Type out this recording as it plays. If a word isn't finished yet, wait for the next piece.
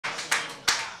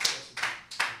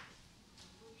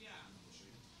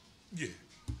Yeah.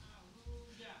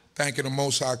 Thanking the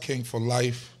Most High King for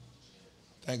life.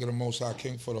 Thanking the Most High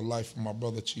King for the life of my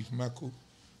brother Chief Meku.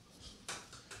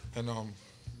 And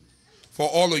for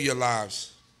all of your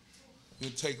lives. You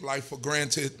take life for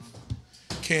granted.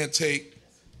 Can't take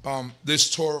this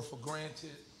Torah for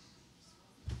granted.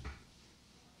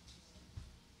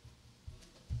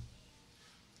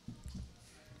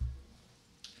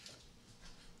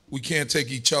 We can't take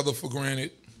each other for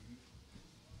granted.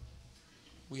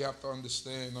 We have to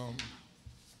understand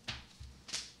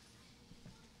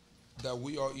that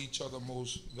we are each other's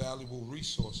most valuable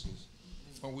resources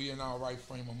when we in our right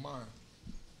frame of mind.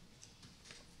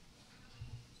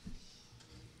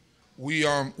 We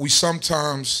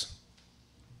sometimes,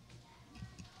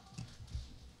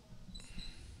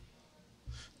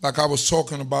 like I was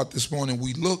talking about this morning,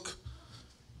 we look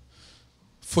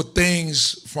for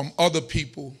things from other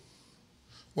people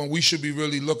when we should be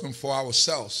really looking for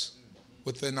ourselves,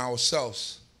 within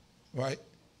ourselves, right?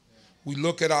 We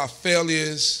look at our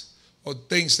failures or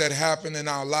things that happen in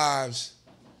our lives,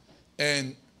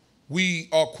 and we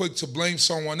are quick to blame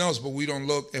someone else, but we don't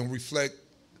look and reflect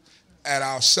at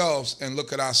ourselves and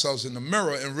look at ourselves in the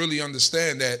mirror and really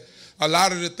understand that a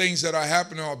lot of the things that are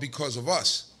happening are because of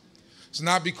us. It's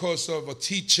not because of a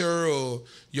teacher or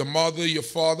your mother, your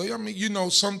father. I mean, you know,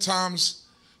 sometimes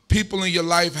people in your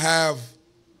life have,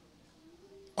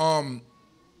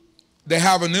 they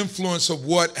have an influence of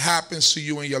what happens to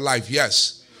you in your life,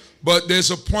 yes. But there's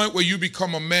a point where you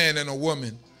become a man and a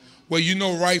woman, where you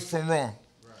know right from wrong.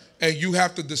 And you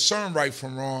have to discern right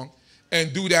from wrong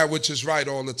and do that which is right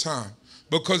all the time.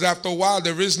 Because after a while,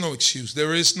 there is no excuse.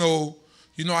 There is no,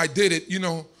 you know, I did it. You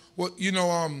know, what, you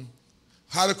know,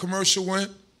 how the commercial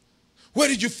went? Where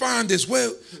did you find this?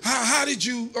 Well, how did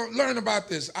you learn about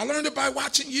this? I learned it by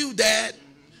watching you, Dad.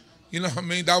 You know what I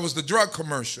mean? That was the drug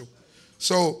commercial.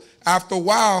 So after a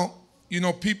while, you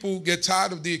know, people get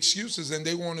tired of the excuses and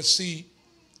they want to see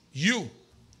you,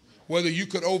 whether you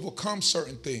could overcome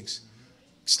certain things.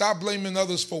 Stop blaming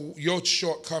others for your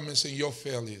shortcomings and your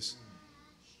failures.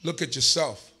 Look at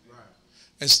yourself.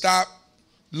 And stop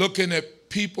looking at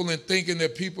people and thinking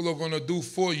that people are going to do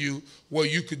for you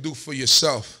what you could do for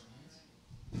yourself.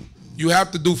 You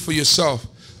have to do for yourself.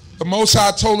 The Most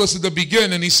High told us at the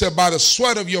beginning, he said, by the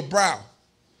sweat of your brow.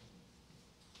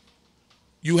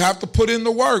 You have to put in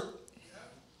the work.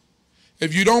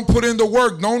 If you don't put in the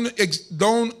work,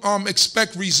 don't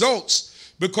expect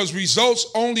results, because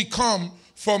results only come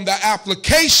from the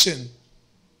application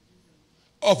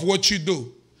of what you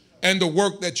do and the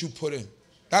work that you put in.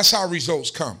 That's how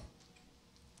results come.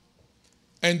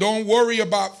 And don't worry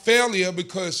about failure,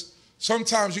 because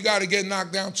sometimes you got to get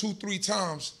knocked down 2-3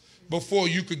 times before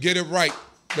you could get it right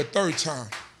the third time.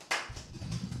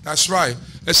 That's right.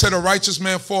 It said a righteous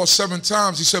man falls 7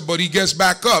 times. He said, but he gets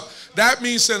back up. That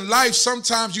means in life,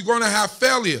 sometimes you're going to have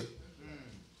failure.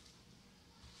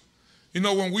 You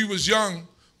know, when we was young,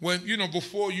 when, you know,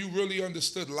 before you really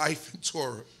understood life and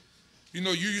Torah, you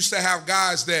know, you used to have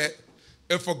guys that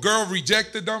if a girl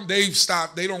rejected them, they'd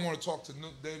stop. They don't want to talk to them.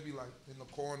 They'd be like in the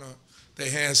corner, their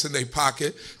hands in their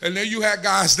pocket. And then you had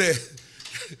guys that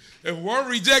if one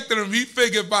rejected them, he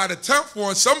figured by the 10th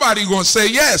one, somebody going to say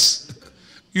yes.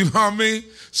 You know what I mean?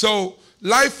 So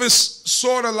life is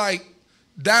sort of like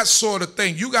that sort of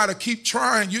thing. You got to keep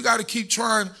trying. You got to keep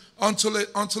trying until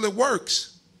it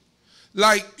works.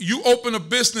 Like you open a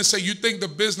business and you think the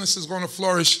business is going to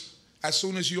flourish as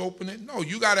soon as you open it. No,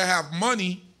 you got to have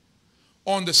money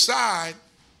on the side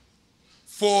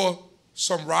for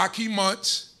some rocky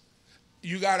months.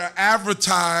 You got to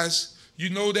advertise.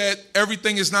 You know that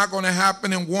everything is not going to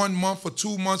happen in 1 month or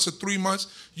 2 months or 3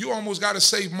 months. You almost got to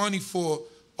save money for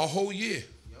a whole year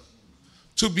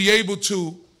to be able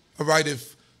to, all right,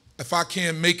 if I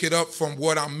can't make it up from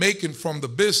what I'm making from the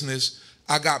business,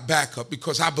 I got backup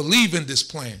because I believe in this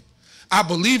plan. I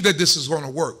believe that this is going to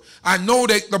work. I know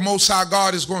that the Most High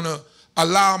God is going to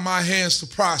allow my hands to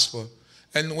prosper.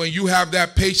 And when you have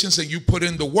that patience and you put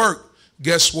in the work,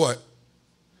 guess what?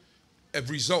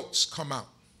 Results come out.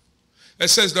 It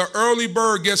says the early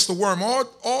bird gets the worm.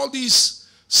 All these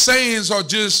sayings are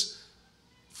just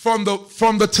from the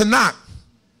Tanakh.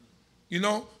 You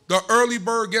know, the early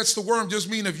bird gets the worm just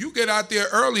mean if you get out there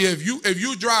earlier, if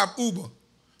you drive Uber,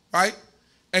 right,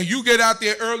 and you get out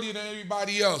there earlier than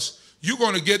everybody else, you're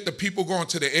going to get the people going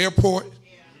to the airport.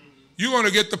 You're going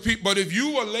to get the people. But if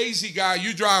you a lazy guy,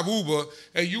 you drive Uber,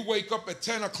 and you wake up at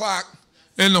 10 o'clock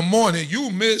in the morning,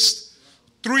 you missed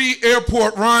 3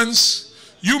 airport runs.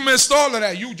 You missed all of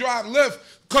that. You drive Lyft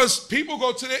because people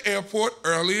go to the airport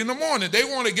early in the morning. They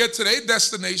want to get to their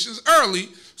destinations early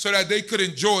so that they could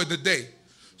enjoy the day.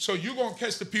 So you're going to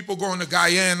catch the people going to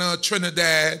Guyana,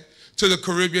 Trinidad, to the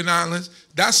Caribbean islands.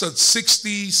 That's a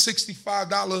 $60,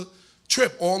 $65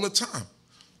 trip all the time.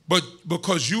 But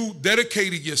because you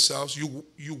dedicated yourselves,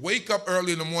 you wake up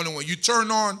early in the morning. When you turn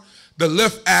on the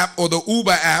Lyft app or the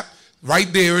Uber app,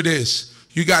 right there it is.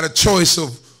 You got a choice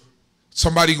of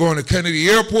somebody going to Kennedy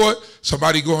Airport,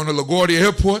 somebody going to LaGuardia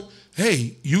Airport.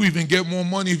 Hey, you even get more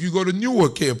money if you go to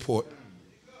Newark Airport.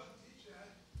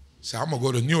 Say, I'm going to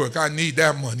go to Newark. I need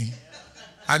that money.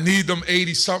 I need them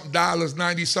 $80-something,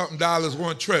 $90-something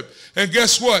one trip. And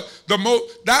guess what?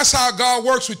 That's how God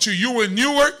works with you. You in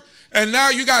Newark, and now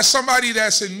you got somebody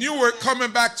that's in Newark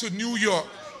coming back to New York.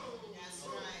 That's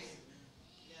right.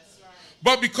 That's right.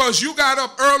 But because you got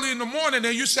up early in the morning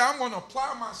and you say, I'm going to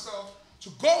apply myself to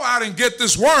go out and get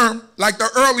this worm like the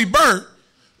early bird,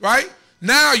 right?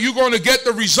 Now you're going to get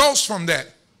the results from that.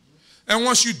 And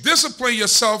once you discipline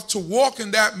yourself to walk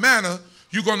in that manner,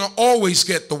 you're going to always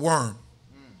get the worm.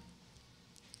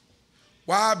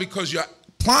 Why? Because you're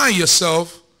applying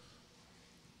yourself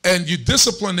and you're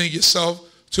disciplining yourself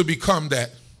to become that.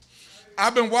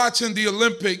 I've been watching the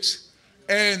Olympics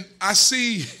and I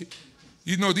see,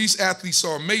 you know, these athletes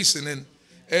are amazing, and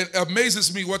it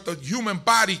amazes me what the human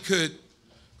body could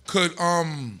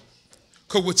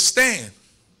withstand,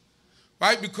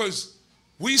 right? Because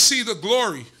we see the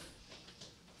glory,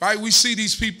 right? We see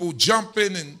these people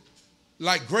jumping and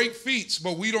like great feats,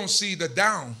 but we don't see the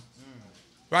down,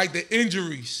 right? The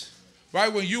injuries,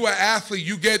 right? When you're an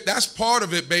athlete, that's part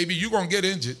of it, baby. You're going to get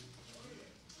injured.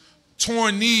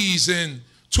 Torn knees and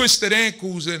twisted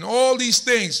ankles and all these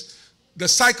things, the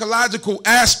psychological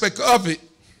aspect of it.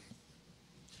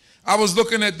 I was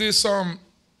looking at this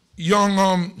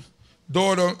young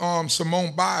daughter,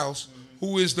 Simone Biles,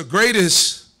 who is the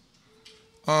greatest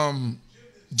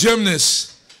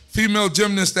gymnast, female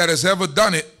gymnast that has ever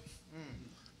done it.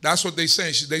 That's what they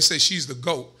say. They say she's the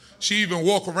GOAT. She even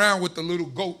walk around with the little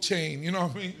goat chain, you know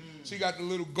what I mean? She got the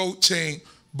little goat chain.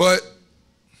 But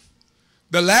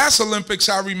the last Olympics,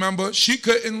 I remember, she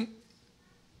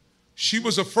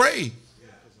was afraid.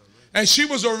 And she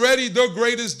was already the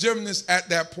greatest gymnast at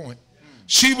that point.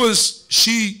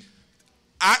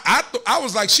 I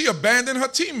was like, she abandoned her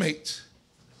teammates,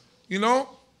 you know?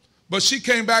 But she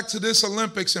came back to this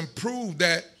Olympics and proved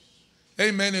that,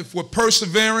 hey man, if with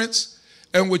perseverance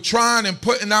and with trying and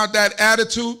putting out that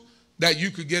attitude, that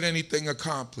you could get anything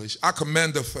accomplished. I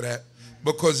commend her for that,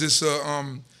 because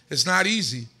it's not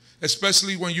easy,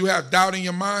 especially when you have doubt in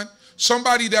your mind.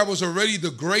 Somebody that was already the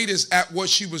greatest at what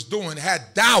she was doing had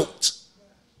doubt.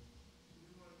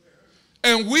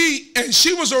 And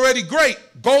she was already great.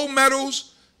 Gold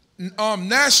medals,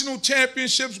 national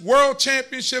championships, world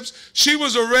championships. She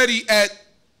was already at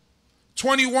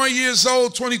 21 years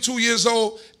old, 22 years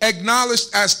old,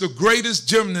 acknowledged as the greatest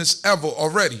gymnast ever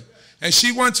already. And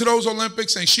she went to those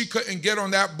Olympics and she couldn't get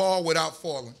on that ball without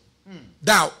falling.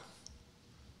 Doubt.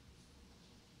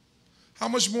 How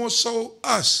much more so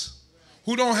us,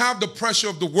 who don't have the pressure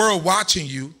of the world watching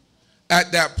you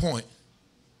at that point?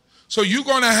 So you're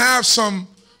going to have some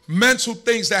mental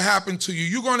things that happen to you.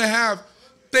 You're going to have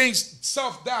things,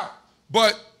 self-doubt.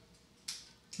 But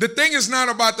the thing is not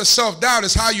about the self-doubt,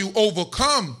 it's how you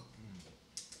overcome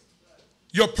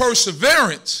your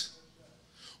perseverance.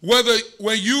 Whether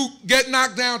when you get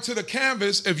knocked down to the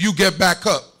canvas, if you get back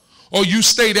up, or you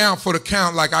stay down for the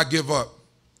count like I give up.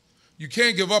 You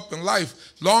can't give up in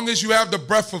life. Long as you have the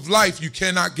breath of life, you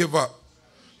cannot give up.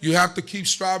 You have to keep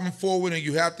striving forward and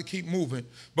you have to keep moving,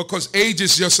 because age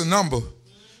is just a number.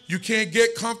 You can't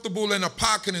get comfortable in a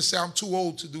pocket and say, I'm too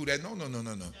old to do that. No.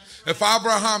 If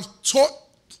Abraham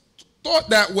thought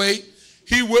that way,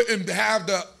 he wouldn't have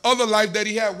the other life that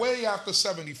he had way after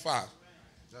 75.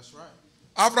 That's right.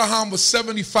 Abraham was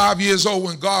 75 years old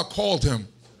when God called him.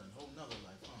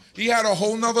 He had a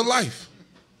whole nother life.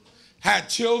 Had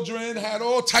children, had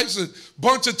all types of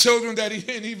bunch of children that he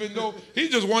didn't even know. He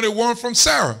just wanted one from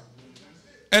Sarah.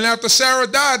 And after Sarah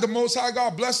died, the Most High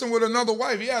God blessed him with another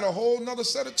wife. He had a whole nother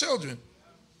set of children.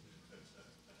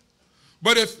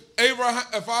 But if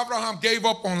Abraham gave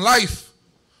up on life,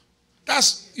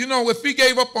 if he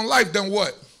gave up on life, then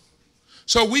what?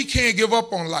 So we can't give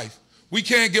up on life. We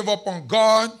can't give up on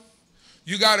God.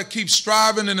 You got to keep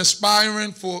striving and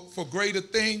aspiring for greater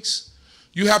things.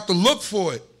 You have to look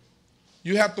for it.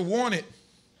 You have to want it.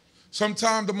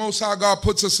 Sometimes the Most High God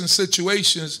puts us in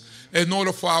situations in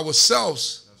order for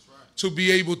ourselves to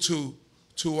be able to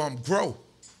grow.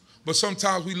 But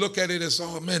sometimes we look at it as,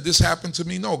 oh man, this happened to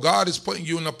me. No, God is putting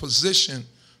you in a position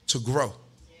to grow.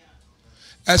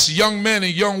 As young men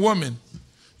and young women,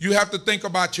 you have to think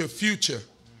about your future.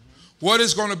 What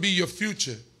is going to be your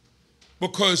future?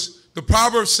 Because the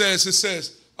proverb says, it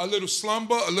says, a little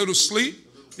slumber, a little sleep.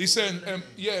 He said, and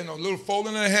a little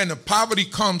folding in the hand. And poverty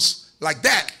comes like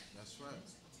that. That's right.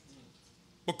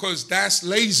 Because that's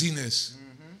laziness.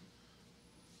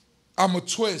 I'm a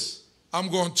twist. I'm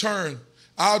going to turn.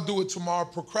 I'll do it tomorrow.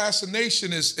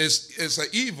 Procrastination is an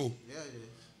evil. Yeah, yeah.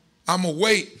 I'm going to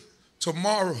wait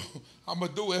tomorrow. I'm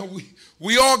going to do it. And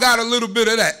we all got a little bit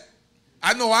of that.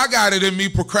 I know I got it in me,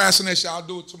 procrastination. I'll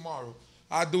do it tomorrow.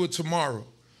 I'll do it tomorrow.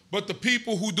 But the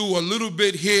people who do a little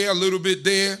bit here, a little bit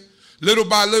there, little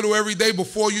by little every day,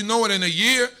 before you know it, in a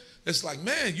year, it's like,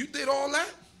 man, you did all that?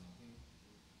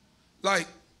 Like,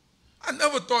 I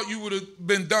never thought you would have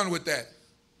been done with that.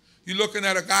 You're looking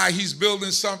at a guy, he's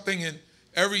building something, and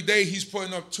every day he's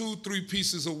putting up 2-3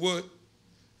 pieces of wood,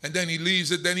 and then he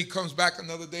leaves it. Then he comes back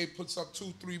another day, puts up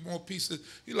 2-3 more pieces.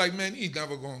 You're like, man, he's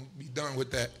never going to be done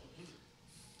with that.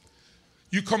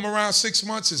 You come around 6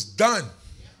 months, it's done.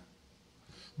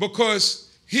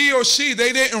 Because he or she,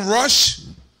 they didn't rush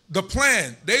the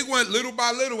plan. They went little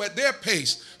by little at their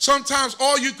pace. Sometimes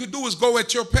all you could do is go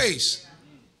at your pace.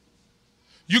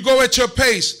 You go at your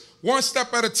pace, one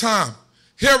step at a time.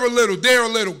 Here a little, there a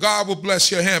little. God will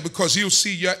bless your hand because he'll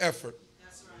see your effort.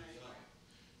 That's right.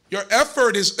 Your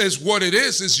effort is what it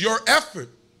is. It's your effort.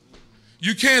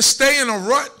 You can't stay in a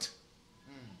rut.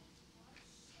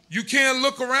 You can't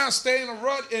look around, stay in a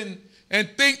rut, and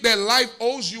think that life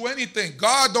owes you anything.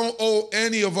 God don't owe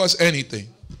any of us anything.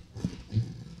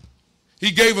 He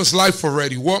gave us life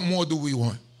already. What more do we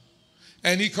want?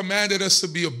 And he commanded us to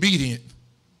be obedient.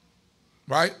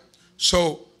 Right?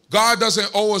 So God doesn't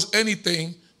owe us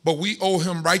anything, but we owe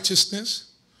him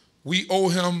righteousness. We owe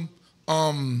him,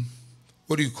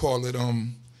 what do you call it?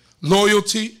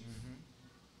 Loyalty.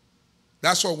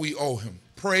 That's what we owe him.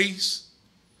 Praise.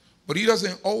 But he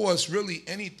doesn't owe us really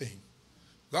anything.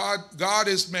 God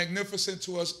is magnificent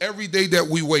to us every day that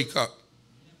we wake up.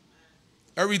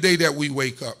 Every day that we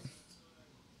wake up.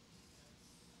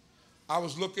 I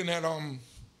was looking at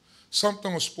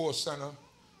something on Sports Center.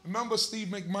 Remember Steve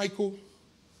McMichael?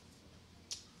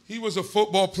 He was a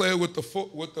football player with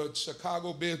the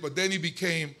Chicago Bears, but then he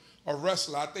became a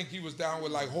wrestler. I think he was down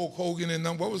with like Hulk Hogan and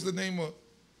them. What was the name of?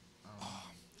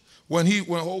 When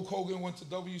Hulk Hogan went to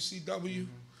WCW?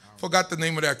 Forgot the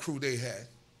name of that crew they had.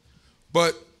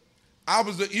 But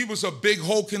he was a big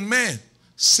hulking man,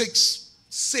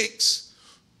 6'6",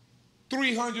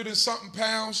 300 and something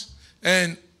pounds,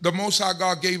 and the Most High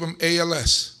God gave him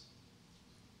ALS,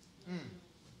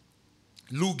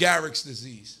 Lou Gehrig's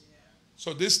disease.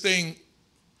 So this thing,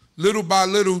 little by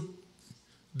little,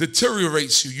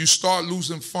 deteriorates you. You start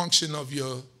losing function of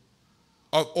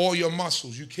all your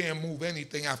muscles. You can't move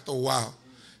anything after a while.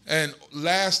 And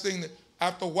last thing,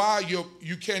 after a while,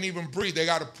 you can't even breathe. They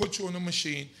got to put you in a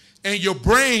machine. And your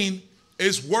brain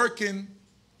is working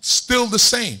still the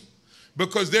same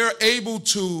because they're able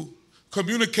to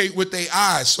communicate with their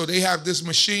eyes. So they have this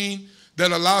machine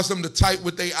that allows them to type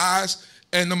with their eyes,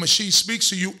 and the machine speaks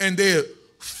to you, and they're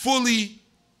fully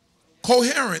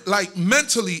coherent. Like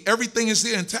mentally, everything is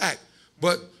there intact.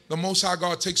 But the Most High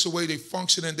God takes away their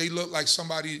function, and they look like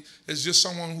somebody is just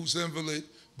someone who's invalid,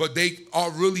 but they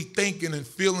are really thinking and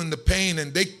feeling the pain,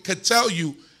 and they could tell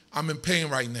you, I'm in pain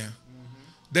right now.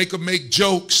 They could make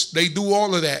jokes. They do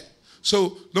all of that.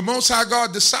 So the Most High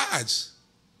God decides.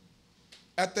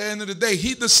 At the end of the day,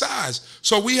 he decides.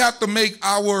 So we have to make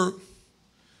our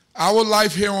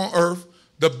life here on earth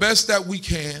the best that we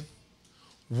can,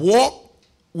 walk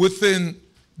within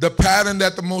the pattern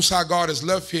that the Most High God has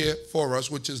left here for us,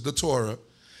 which is the Torah,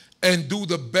 and do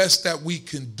the best that we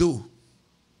can do.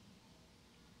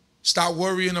 Stop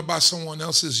worrying about someone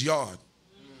else's yard.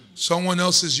 Someone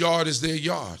else's yard is their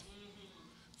yard.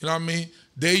 You know what I mean?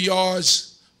 Their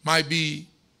yards might be,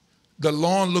 the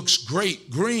lawn looks great,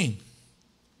 green,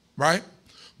 right?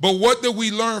 But what did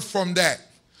we learn from that?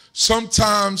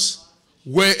 Sometimes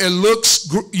where it looks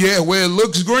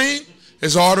green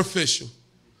is artificial.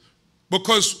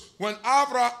 Because when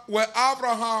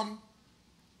Abraham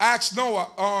asked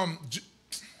Noah,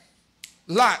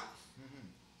 Lot,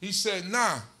 he said,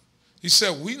 nah. He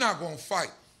said, we're not going to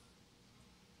fight.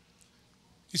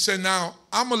 He said, now,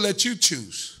 I'm going to let you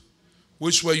choose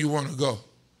which way you want to go.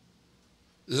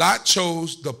 Lot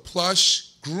chose the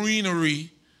plush greenery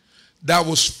that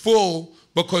was full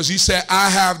because he said, I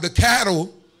have the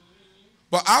cattle.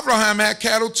 But Abraham had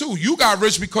cattle too. You got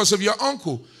rich because of your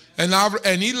uncle. And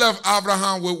he left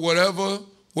Abraham with whatever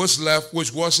was left,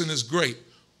 which wasn't as great.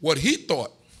 What he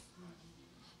thought.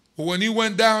 But when he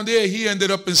went down there, he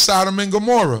ended up in Sodom and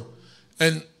Gomorrah.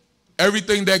 And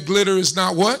everything that glitter is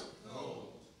not what?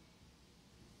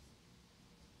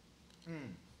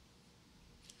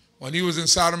 When he was in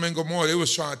Sodom and Gomorrah, they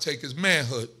was trying to take his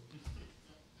manhood.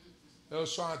 They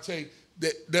was trying to take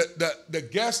the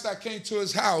guests that came to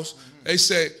his house. They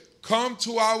said,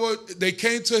 they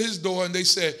came to his door and they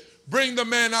said, bring the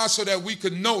man out so that we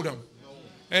could know them.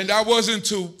 And that wasn't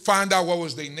to find out what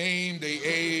was their name, their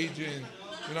age, and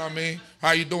you know what I mean?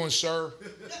 How you doing, sir?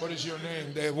 What is your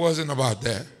name? It wasn't about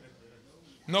that.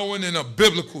 Knowing in a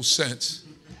biblical sense.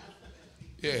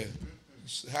 Yeah.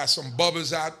 Had some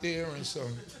bubbas out there and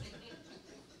some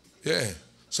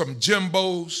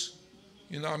Jimbos.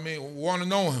 You know what I mean? Want to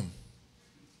know him.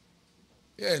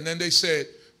 Yeah, and then they said,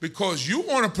 because you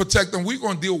want to protect them, we're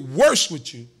going to deal worse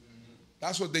with you.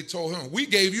 That's what they told him. We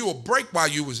gave you a break while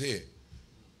you was here.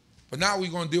 But now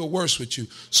we're going to deal worse with you.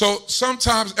 So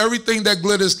sometimes everything that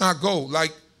glitters not gold.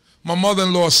 Like my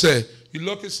mother-in-law said, you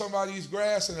look at somebody's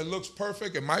grass and it looks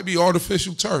perfect. It might be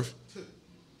artificial turf.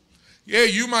 Yeah,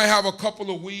 you might have a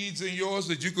couple of weeds in yours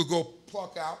that you could go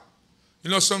pluck out.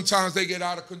 You know, sometimes they get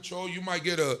out of control. You might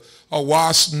get a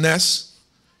wasp nest,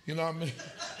 you know what I mean,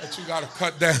 that you got to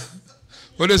cut down.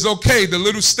 But it's okay. The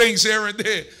little stinks here and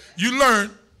there. You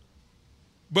learn,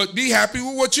 but be happy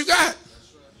with what you got.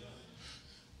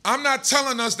 I'm not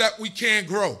telling us that we can't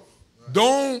grow.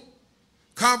 Don't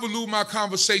convolute my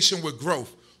conversation with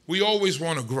growth. We always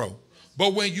want to grow.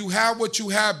 But when you have what you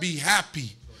have, be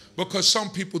happy. Because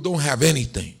some people don't have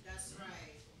anything. That's right.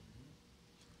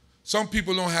 Some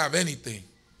people don't have anything.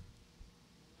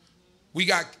 We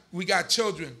got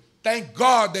children. Thank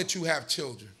God that you have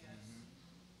children.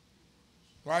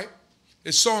 Right?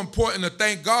 It's so important to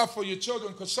thank God for your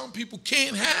children because some people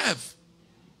can't have.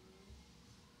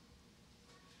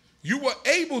 You were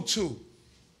able to.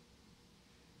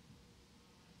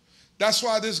 That's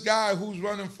why this guy who's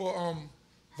running for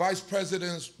vice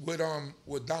president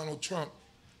with Donald Trump,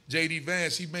 J.D.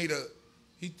 Vance, he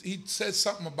said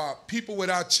something about people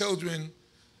without children.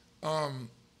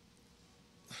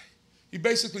 He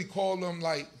basically called them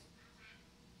like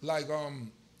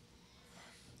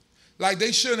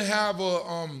they shouldn't have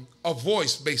a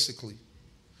voice, basically,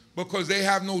 because they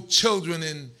have no children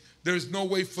and there's no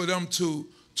way for them to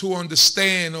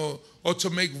understand or to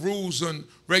make rules and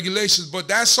regulations. But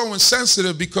that's so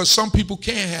insensitive because some people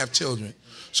can't have children.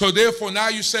 So therefore now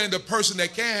you're saying the person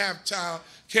that can't have a child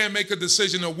can't make a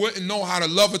decision or wouldn't know how to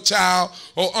love a child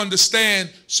or understand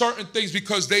certain things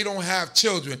because they don't have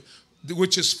children,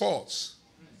 which is false.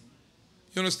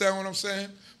 You understand what I'm saying?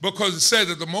 Because it says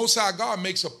that the Most High God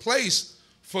makes a place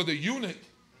for the eunuch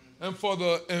and for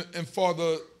the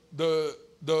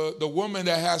woman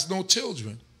that has no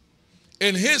children.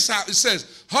 In his house, it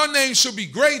says, her name should be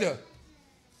greater.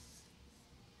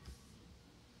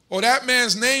 Or that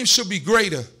man's name should be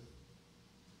greater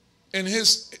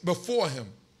before him.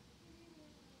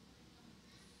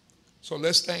 So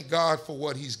let's thank God for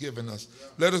what he's given us.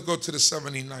 Let us go to the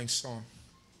 79th Psalm.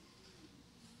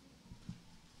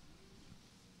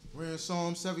 We're in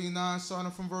Psalm 79,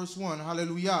 starting from verse 1.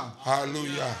 Hallelujah.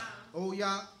 Hallelujah. O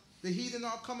Yah, the heathen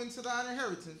are coming to thine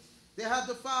inheritance. They have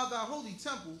defiled thy holy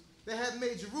temple. They have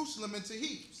made Jerusalem into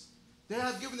heaps. They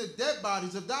have given the dead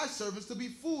bodies of thy servants to be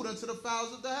food unto the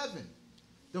fowls of the heaven,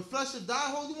 the flesh of thy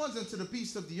holy ones unto the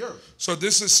beasts of the earth. So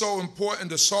this is so important.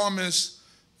 The psalmist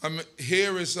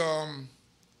here is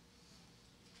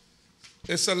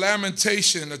it's a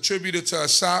lamentation attributed to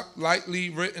Asaph, lightly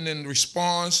written in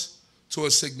response to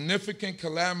a significant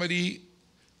calamity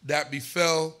that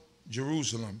befell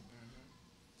Jerusalem,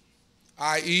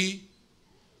 i.e.,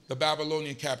 the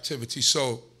Babylonian captivity.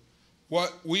 So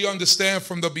what we understand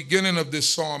from the beginning of this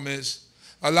psalm is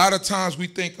a lot of times we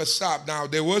think Asaph. Now,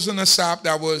 there wasn't Asaph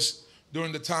that was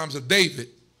during the times of David.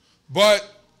 But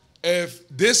if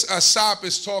this Asaph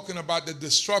is talking about the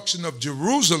destruction of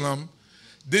Jerusalem,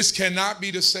 this cannot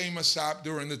be the same Asaph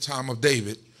during the time of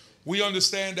David. We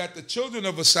understand that the children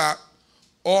of Asaph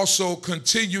also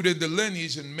continued in the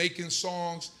lineage and making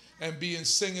songs and being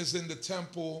singers in the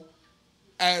temple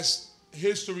as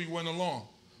history went along.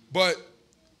 But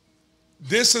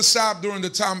this Asaph during the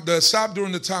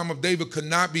time of David could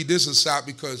not be this Asaph,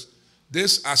 because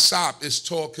this Asaph is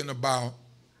talking about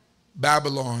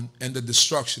Babylon and the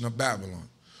destruction of Babylon.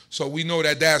 So we know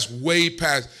that that's way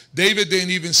past. David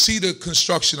didn't even see the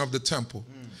construction of the temple.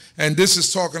 And this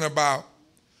is talking about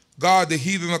God, the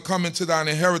heathen are coming to thine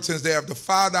inheritance. They have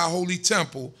defiled thy holy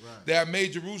temple. Right. They have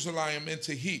made Jerusalem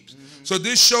into heaps. So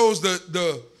this shows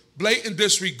the blatant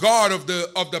disregard of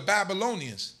the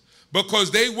Babylonians,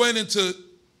 because they went into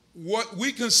what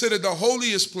we consider the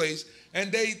holiest place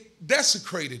and they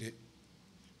desecrated it,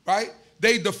 right?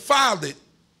 They defiled it.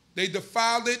 They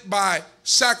defiled it by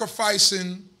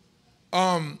sacrificing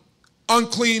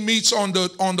unclean meats on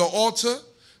the altar.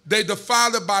 They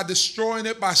defiled it by destroying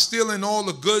it, by stealing all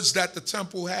the goods that the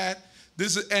temple had.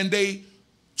 And they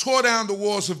tore down the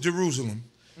walls of Jerusalem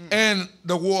and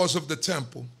the walls of the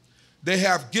temple. They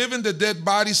have given the dead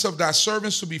bodies of thy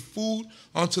servants to be food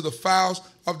unto the fowls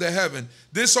of the heaven.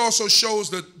 This also shows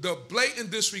the blatant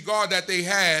disregard that they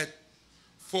had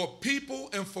for people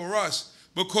and for us,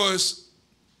 because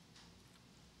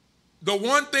the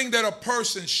one thing that a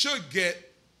person should get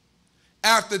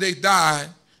after they die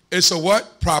is a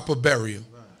what? Proper burial.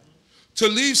 Right. To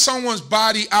leave someone's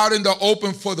body out in the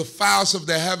open for the fowls of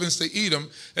the heavens to eat them,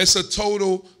 it's a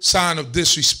total sign of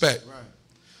disrespect. Right.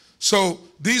 So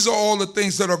these are all the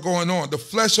things that are going on. The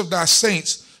flesh of thy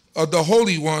saints, of the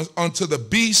holy ones, unto the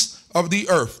beasts of the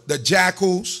earth, the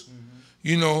jackals,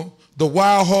 you know, the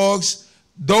wild hogs,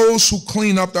 those who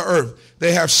clean up the earth.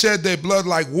 They have shed their blood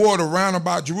like water round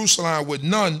about Jerusalem with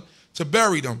none to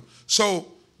bury them. So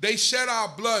they shed our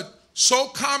blood so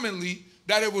commonly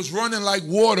that it was running like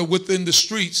water within the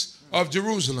streets of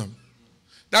Jerusalem.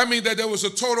 That means that there was a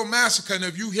total massacre. And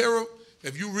if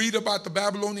you read about the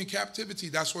Babylonian captivity,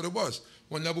 that's what it was.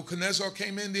 When Nebuchadnezzar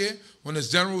came in there, when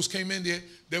his generals came in there,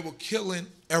 they were killing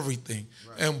everything.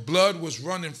 Right. And blood was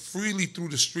running freely through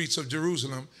the streets of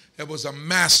Jerusalem. It was a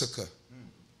massacre.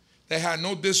 They had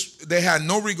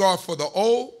no regard for the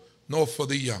old nor for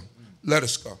the young. Let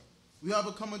us go. We are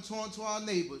becoming torn to our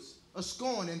neighbors, a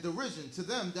scorn and derision to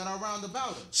them that are round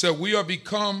about us. So we are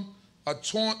become a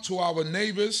taunt to our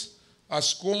neighbors, a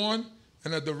scorn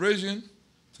and a derision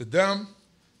to them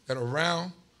that are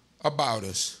round about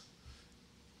us.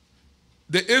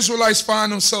 The Israelites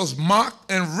find themselves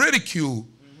mocked and ridiculed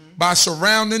by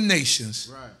surrounding nations.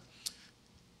 Right.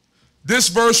 This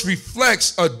verse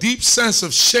reflects a deep sense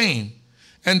of shame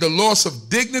and the loss of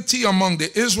dignity among the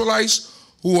Israelites,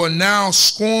 who are now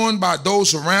scorned by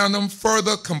those around them,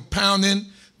 further compounding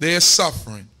their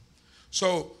suffering.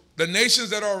 So the nations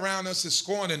that are around us is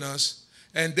scorning us,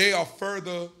 and they are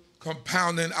further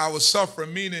compounding our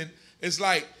suffering, meaning it's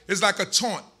like a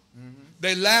taunt.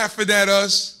 They laughing at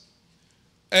us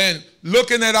and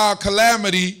looking at our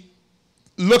calamity,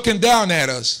 looking down at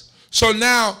us. So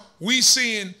now we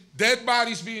seeing dead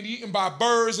bodies being eaten by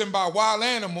birds and by wild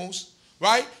animals,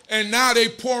 right? And now they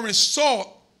pouring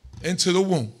salt into the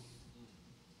wound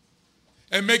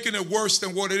and making it worse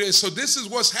than what it is. So this is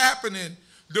what's happening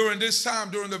during this time,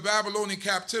 during the Babylonian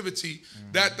captivity,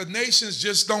 that the nations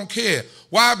just don't care.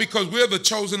 Why? Because we're the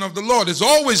chosen of the Lord. It's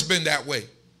always been that way.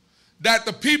 That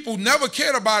the people never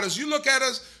cared about us. You look at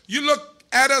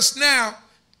us now,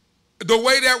 the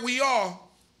way that we are,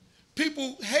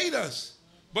 people hate us,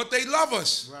 but they love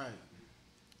us. Right.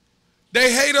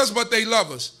 They hate us, but they love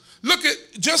us. Look at,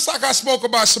 just like I spoke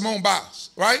about Simone Biles,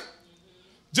 right?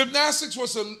 Gymnastics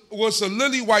was a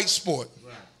lily white sport.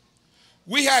 Right.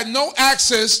 We had no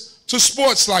access to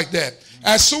sports like that.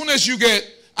 As soon as you get,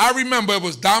 I remember it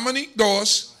was Dominique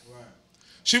Dawes. Right.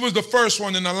 She was the first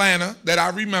one in Atlanta that I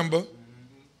remember.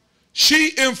 She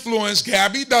influenced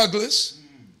Gabby Douglas.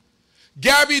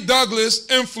 Gabby Douglas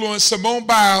influenced Simone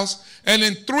Biles. And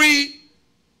in 3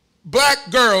 black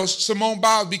girls, Simone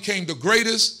Biles became the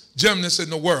greatest gymnast in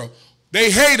the world.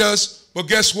 They hate us, but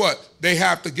guess what? They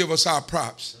have to give us our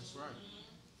props. That's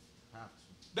right.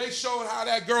 They showed how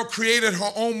that girl created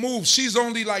her own moves. She's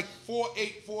only like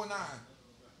 4'8", 4'9".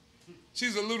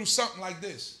 She's a little something like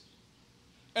this.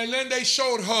 And then they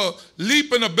showed her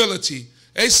leaping ability.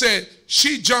 They said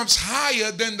she jumps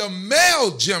higher than the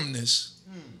male gymnast.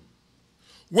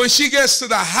 When she gets to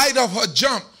the height of her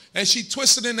jump and she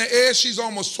twists it in the air, she's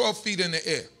almost 12 feet in the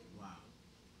air. Wow.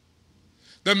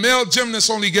 The male gymnasts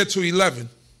only get to 11.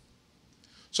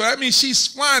 So that means she's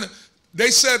flying.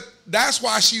 They said that's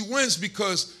why she wins,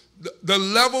 because the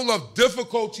level of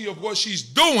difficulty of what she's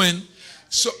doing,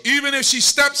 so even if she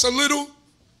steps a little,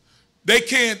 they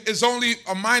can't, it's only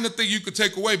a minor thing you could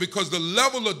take away, because the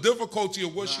level of difficulty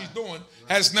of what she's doing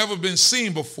has never been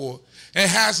seen before and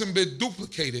hasn't been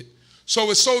duplicated. So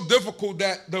it's so difficult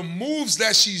that the moves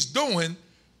that she's doing,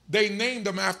 they named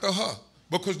them after her,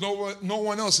 because no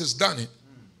one else has done it.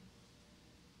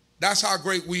 That's how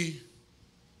great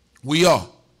we are.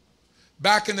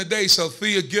 Back in the day,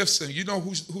 Althea Gibson, you know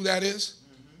who that is?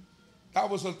 That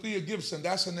was Althea Gibson.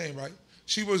 That's her name, right?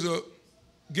 She was a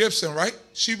Gibson, right?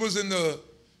 She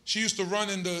used to run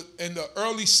in the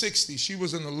early 60s. She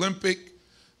was an Olympic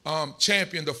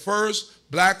champion, the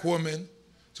first black woman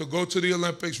to go to the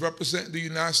Olympics, represent the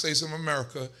United States of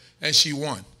America, and she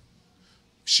won.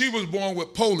 She was born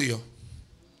with polio.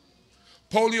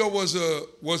 Polio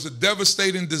was a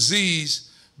devastating disease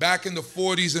back in the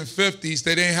 40s and 50s.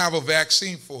 They didn't have a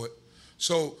vaccine for it.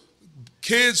 So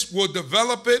kids would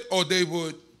develop it, or they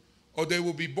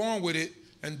would be born with it,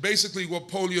 And basically what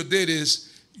polio did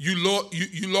is you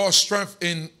lost strength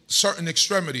in certain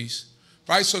extremities,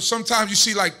 right? So sometimes you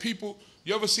see like people,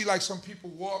 you ever see like some people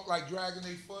walk like dragging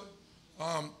their foot?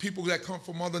 People that come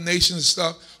from other nations and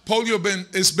stuff. Polio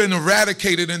it's been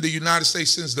eradicated in the United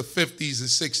States since the 50s and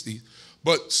 60s.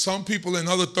 But some people in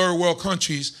other third world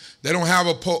countries, they don't have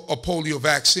a polio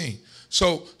vaccine.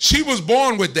 So she was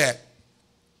born with that.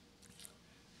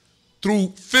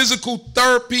 Through physical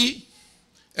therapy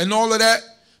and all of that,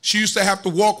 she used to have to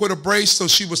walk with a brace till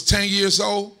she was 10 years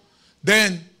old.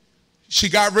 Then she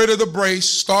got rid of the brace,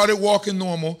 started walking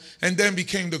normal, and then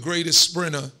became the greatest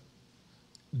sprinter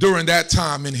during that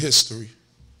time in history.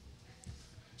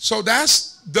 So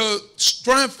that's the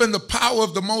strength and the power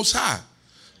of the Most High,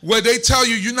 where they tell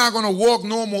you you're not going to walk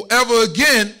normal ever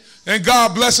again, and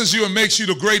God blesses you and makes you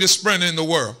the greatest sprinter in the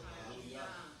world.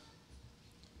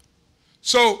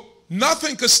 So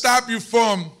nothing could stop you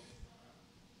from,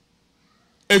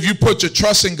 if you put your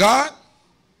trust in God,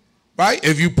 right?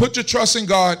 If you put your trust in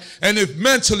God, and if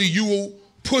mentally you will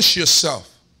push yourself.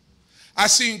 I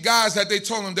seen guys that they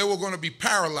told them they were going to be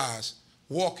paralyzed,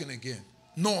 walking again,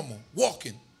 normal,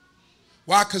 walking.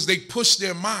 Why? Because they pushed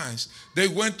their minds. They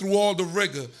went through all the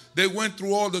rigor. They went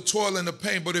through all the toil and the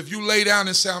pain. But if you lay down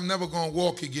and say, I'm never going to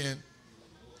walk again,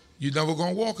 you're never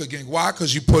going to walk again. Why?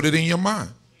 Because you put it in your mind.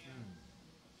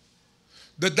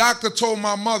 The doctor told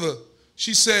my mother,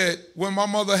 she said, when my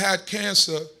mother had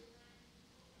cancer,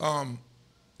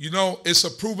 you know, it's a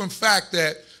proven fact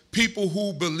that people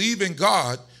who believe in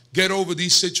God get over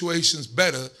these situations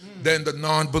better than the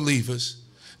non-believers.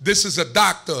 This is a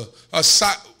doctor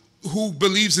who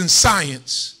believes in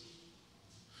science.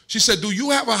 She said, do you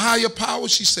have a higher power?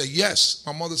 She said, yes.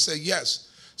 My mother said, yes.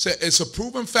 Said, it's a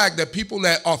proven fact that people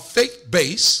that are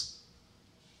faith-based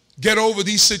get over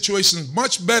these situations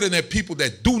much better than people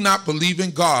that do not believe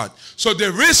in God. So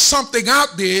there is something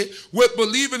out there with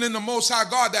believing in the Most High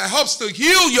God that helps to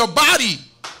heal your body.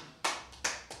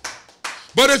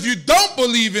 But if you don't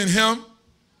believe in him,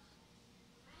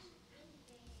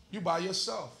 you by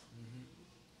yourself.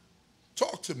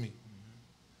 Talk to me.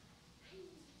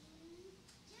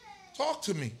 Talk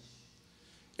to me.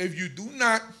 If you do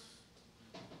not,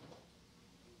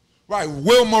 right,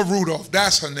 Wilma Rudolph,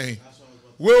 that's her name.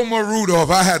 Wilma Rudolph,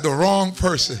 I had the wrong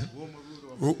person.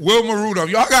 Wilma Rudolph.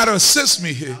 Y'all got to assist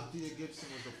me here.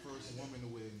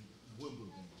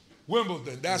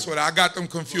 Wimbledon, that's what I got them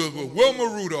confused with.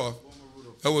 Wilma Rudolph.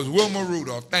 It was Wilma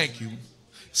Rudolph. Thank you.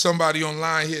 Somebody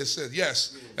online here said,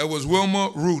 yes, it was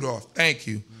Wilma Rudolph. Thank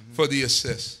you for the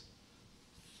assist.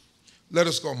 Let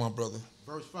us go, my brother.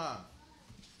 Verse 5.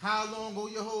 How long, O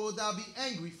Yehovah, wilt thou be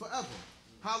angry forever?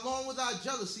 How long will thy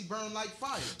jealousy burn like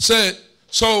fire? Said,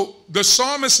 so the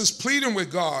psalmist is pleading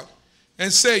with God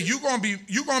and said, you're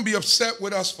gonna be upset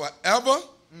with us forever?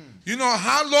 You know,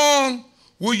 how long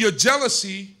will your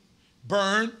jealousy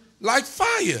burn like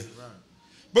fire? Right.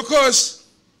 Because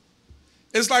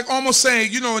it's like almost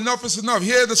saying, you know, enough is enough.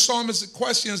 Here the psalmist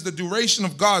questions the duration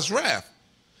of God's wrath,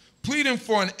 pleading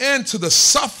for an end to the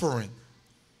suffering.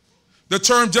 The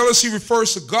term jealousy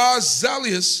refers to God's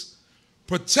zealous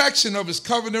protection of his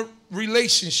covenant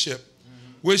relationship,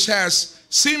 which has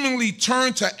seemingly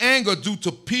turned to anger due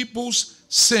to people's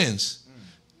sins.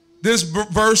 This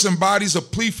verse embodies a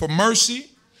plea for mercy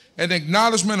and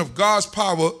acknowledgement of God's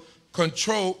power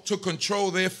to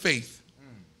control their faith.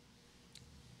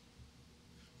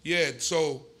 Yeah,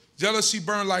 so jealousy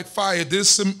burned like fire.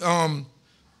 This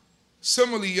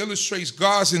similarly illustrates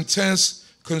God's intense,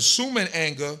 consuming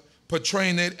anger,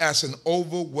 portraying it as an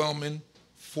overwhelming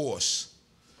force.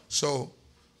 So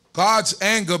God's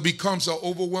anger becomes an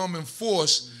overwhelming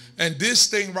force. And this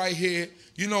thing right here,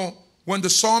 you know, when the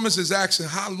psalmist is asking,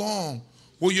 how long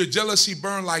will your jealousy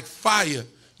burn like fire?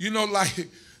 You know, like,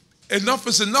 enough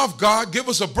is enough, God. Give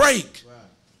us a break.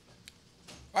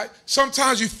 Right?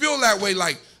 Sometimes you feel that way,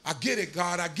 like, I get it,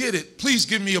 God, I get it. Please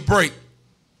give me a break.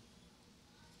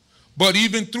 But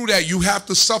even through that, you have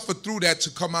to suffer through that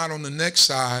to come out on the next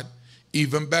side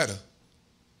even better.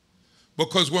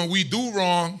 Because when we do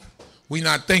wrong, we're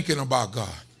not thinking about God.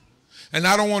 And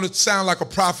I don't want to sound like a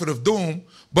prophet of doom,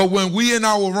 but when we in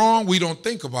our wrong, we don't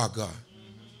think about God.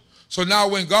 So now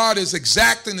when God is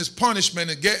exacting his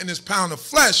punishment and getting his pound of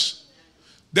flesh,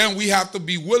 then we have to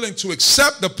be willing to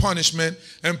accept the punishment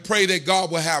and pray that God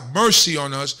will have mercy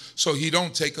on us so he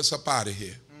don't take us up out of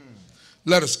here.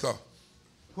 Let us go.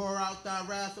 Pour out thy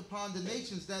wrath upon the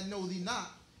nations that know thee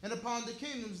not, and upon the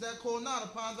kingdoms that call not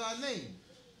upon thy name.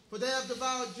 For they have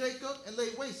devoured Jacob and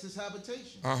laid waste his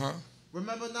habitation.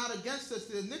 Remember not against us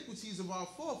the iniquities of our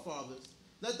forefathers.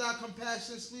 Let thy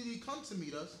compassion speedily come to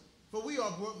meet us, for we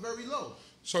are brought very low.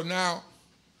 So now,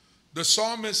 the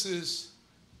psalmist is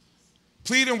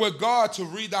pleading with God to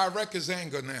redirect his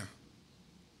anger now.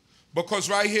 Because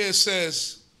right here it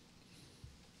says,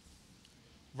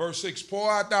 verse 6,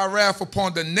 pour out thy wrath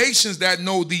upon the nations that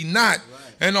know thee not,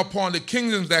 and upon the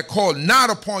kingdoms that call not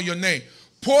upon your name.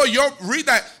 All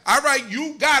right,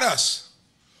 you got us.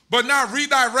 But now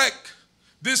redirect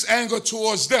this anger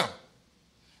towards them.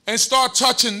 And start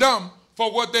touching them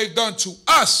for what they've done to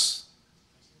us.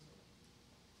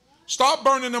 Start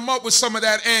burning them up with some of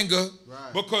that anger,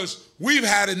 because we've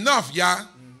had enough, Yah.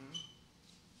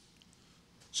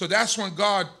 So that's when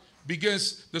God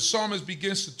begins, the psalmist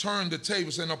begins to turn the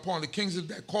tables, and upon the kings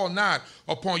that call not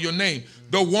upon your name.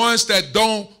 The ones that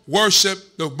don't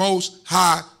worship the Most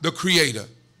High, the Creator.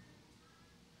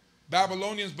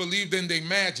 Babylonians believed in their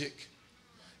magic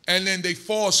and then their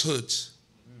falsehoods.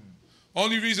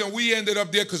 Only reason we ended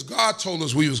up there because God told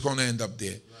us we was going to end up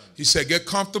there. He said, get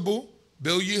comfortable,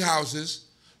 build you houses,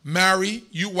 marry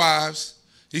you wives.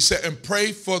 He said, and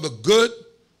pray for the good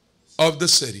of the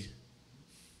city.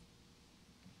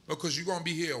 Because you're going to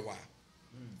be here a while.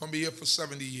 You're going to be here for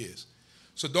 70 years.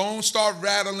 So don't start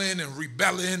rattling and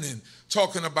rebelling and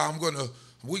talking about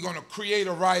we're going to create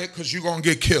a riot because you're going to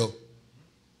get killed.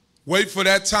 Wait for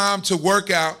that time to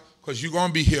work out because you're going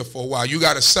to be here for a while. You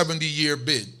got a 70-year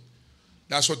bid.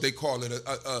 That's what they call it,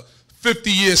 a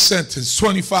 50-year sentence,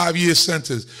 25-year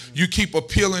sentence. You keep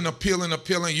appealing.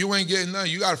 You ain't getting none.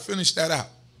 You got to finish that out.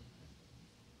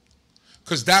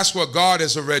 Because that's what God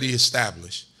has already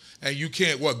established. And you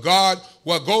can't, what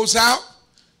goes out,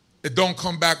 it don't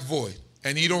come back void.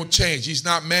 And he don't change. He's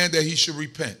not man that he should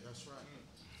repent. That's right.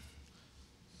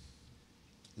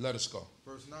 Let us go.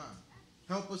 Verse 9.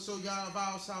 Help us, O Yah, of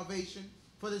our salvation,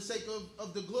 for the sake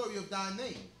of the glory of thy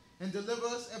name, and deliver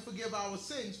us and forgive our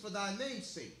sins for thy name's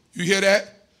sake. You hear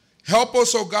that? Help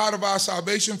us, O God of our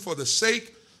salvation, for the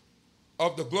sake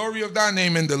of the glory of thy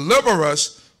name, and deliver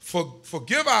us,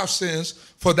 forgive our sins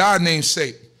for thy name's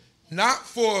sake. Not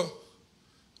for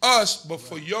us, but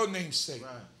for your name's sake.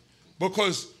 Right.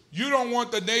 Because you don't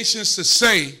want the nations to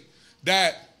say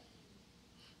that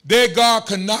their God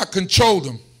cannot control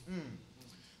them.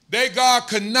 Their God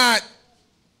cannot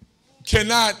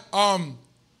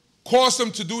cause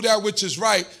them to do that which is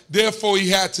right. Therefore, he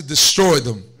had to destroy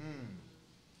them.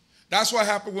 That's what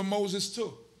happened with Moses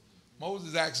too.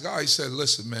 Moses asked God, he said,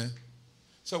 listen, man.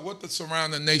 So what the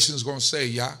surrounding nations going to say,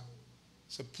 Yah? He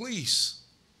said, please,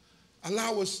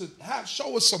 allow us to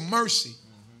show us some mercy.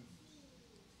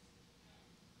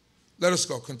 Let us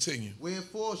go, continue.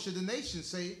 Wherefore should the nation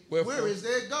say, Wherefore? where is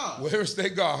their God? Where is their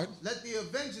God? Let the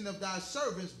avenging of thy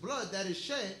servants' blood that is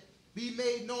shed be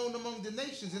made known among the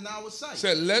nations in our sight.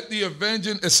 Said, let the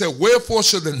avenging, it said, wherefore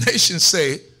should the nation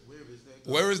say,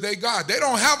 where is their God? They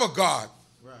don't have a God.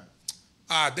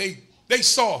 Right. They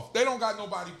soft. They don't got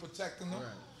nobody protecting them. Right.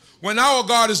 When our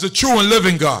God is the true and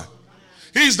living God.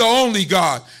 He's the only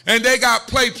God. And they got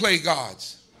play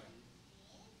gods.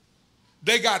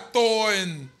 They got Thor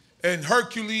and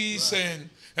Hercules, right,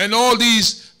 and all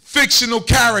these fictional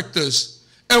characters.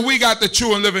 And we got the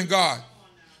true and living God.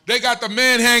 They got the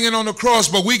man hanging on the cross,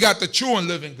 but we got the true and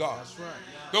living God. That's right.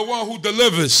 The one who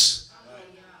delivers.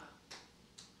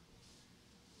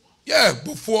 Yeah,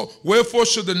 wherefore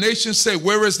should the nation say,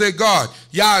 where is their God?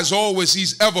 Yah is always,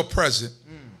 he's ever present.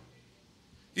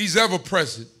 He's ever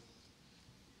present.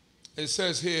 It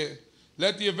says here,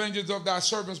 let the avengers of thy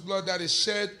servants' blood that is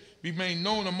shed be made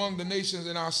known among the nations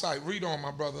in our sight. Read on,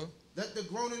 my brother. Let the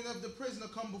groaning of the prisoner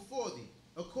come before thee.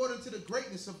 According to the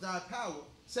greatness of thy power,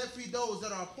 set free those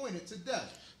that are appointed to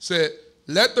death. Said,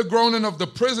 let the groaning of the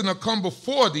prisoner come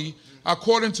before thee.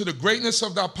 According to the greatness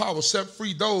of thy power, set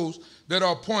free those that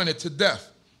are appointed to death.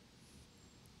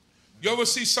 You ever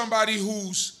see somebody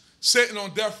who's sitting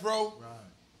on death row? Right.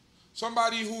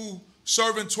 Somebody who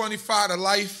serving 25 to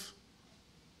life,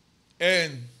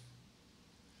 and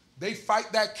they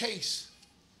fight that case.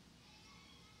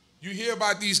 You hear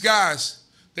about these guys,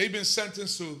 they've been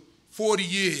sentenced to 40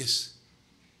 years,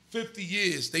 50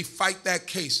 years. They fight that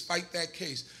case.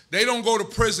 They don't go to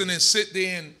prison and sit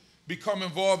there and become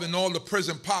involved in all the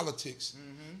prison politics.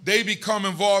 They become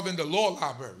involved in the law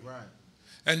library. Right.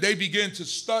 And they begin to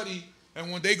study.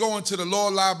 And when they go into the law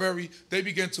library, they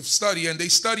begin to study. And they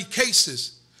study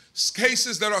cases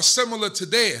that are similar to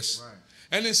theirs. Right.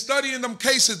 And in studying them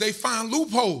cases, they find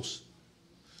loopholes.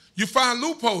 You find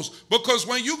loopholes. Because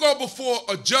when you go before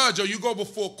a judge or you go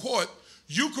before court,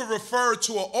 you could refer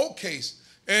to an old case.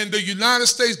 And the United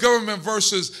States government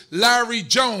versus Larry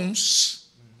Jones,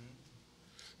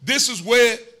 this is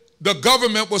where the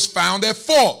government was found at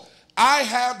fault. I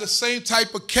have the same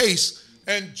type of case,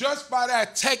 and just by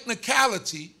that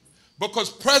technicality, because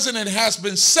president has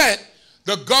been set,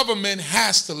 the government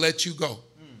has to let you go.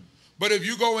 But if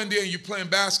you go in there and you're playing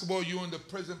basketball, you in the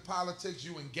prison politics,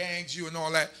 you in gangs, you and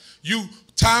all that,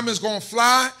 time is going to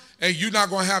fly and you're not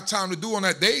going to have time to do all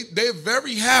that. They're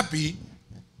very happy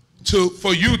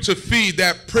for you to feed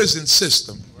that prison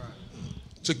system,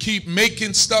 to keep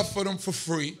making stuff for them for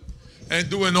free and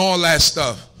doing all that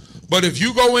stuff. But if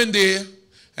you go in there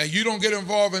and you don't get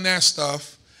involved in that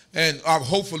stuff, and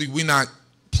hopefully we're not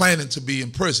planning to be in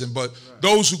prison, but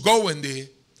those who go in there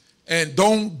and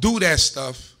don't do that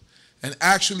stuff and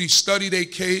actually study their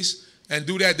case and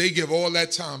do that, they give all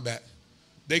that time back.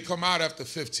 They come out after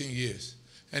 15 years,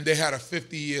 and they had a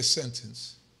 50-year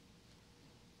sentence.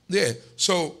 Yeah,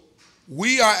 so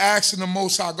we are asking the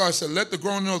Most High God, said, let the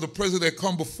groaning of the prisoner that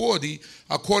come before thee,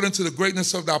 according to the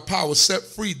greatness of thy power, set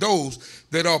free those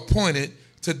that are appointed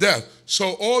to death.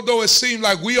 So although it seems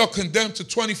like we are condemned to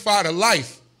 25 to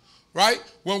life, right?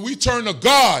 When we turn to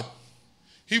God,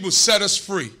 he will set us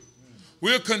free.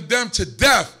 We're condemned to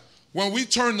death. When we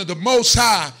turn to the Most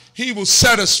High, he will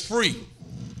set us free.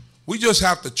 We just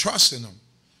have to trust in him.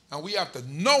 And we have to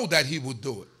know that he will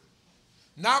do it.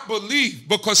 Not believe,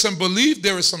 because in belief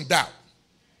there is some doubt.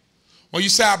 When you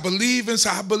say, I believe, and say,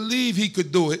 I believe he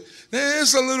could do it,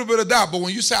 there's a little bit of doubt. But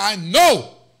when you say, I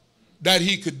know that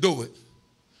he could do it,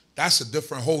 that's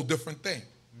a whole different thing.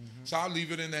 So I'll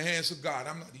leave it in the hands of God.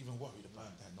 I'm not even worried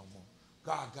about that no more.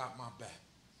 God got my back.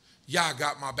 Yah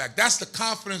got my back. That's the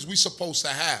confidence we're supposed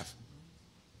to have.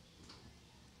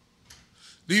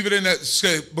 Leave it in that,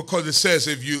 because it says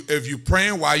if you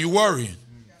praying, why you worrying?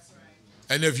 That's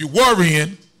right. And if you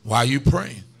worrying, why you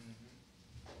praying?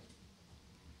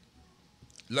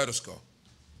 Let us go.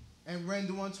 And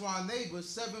render unto our neighbors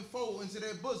sevenfold into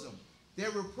their bosom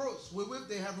their reproach wherewith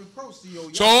they have reproached thee, O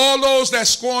Yah. So all those that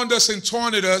scorned us and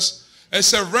taunted us, and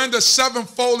said render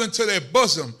sevenfold into their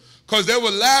bosom, because they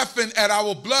were laughing at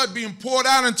our blood being poured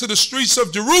out into the streets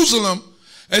of Jerusalem,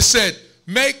 and said,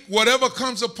 make whatever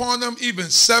comes upon them even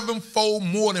sevenfold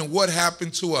more than what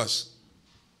happened to us.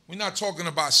 We're not talking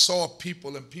about soft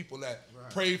people and people that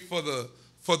pray for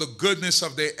the goodness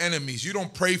of their enemies. You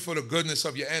don't pray for the goodness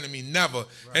of your enemy, never.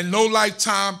 Right. In no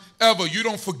lifetime ever, you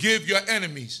don't forgive your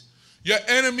enemies. Your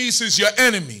enemies is your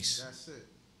enemies. That's it.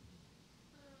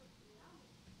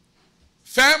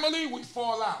 Family, we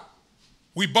fall out.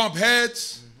 We bump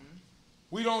heads.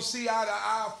 We don't see eye to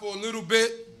eye for a little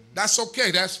bit. That's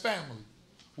okay. That's family.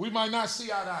 We might not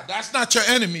see eye to eye. That's not your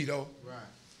enemy, though. Right.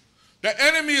 The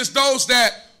enemy is those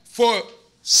that for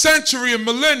century and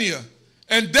millennia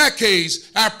and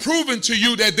decades have proven to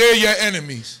you that they're your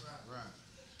enemies. Right.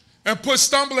 And put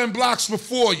stumbling blocks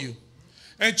before you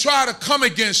and try to come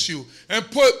against you and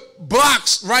put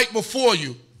blocks right before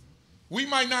you. We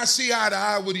might not see eye to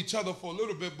eye with each other for a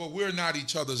little bit, but we're not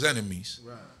each other's enemies.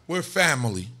 Right. We're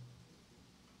family.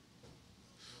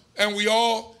 And we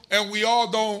all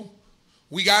don't,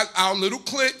 we got our little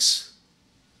cliques,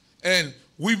 and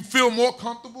we feel more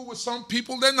comfortable with some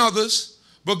people than others,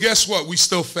 but guess what? We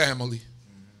still family.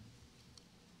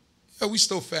 Yeah, we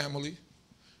still family.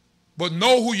 But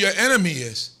know who your enemy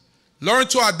is. Learn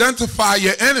to identify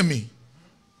your enemy.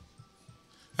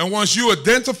 And once you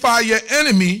identify your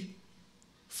enemy,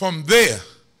 from there,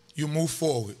 you move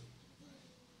forward.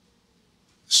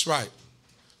 That's right.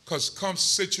 Because come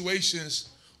situations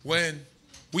when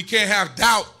we can't have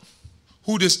doubt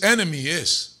who this enemy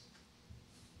is.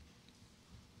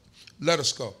 Let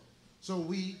us go. So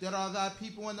we that are thy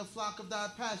people and the flock of thy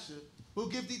pasture will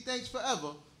give thee thanks forever.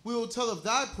 We will tell of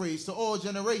thy praise to all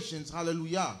generations.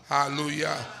 Hallelujah.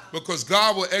 Hallelujah. Because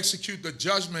God will execute the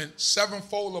judgment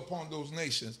sevenfold upon those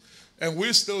nations. And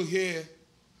we're still here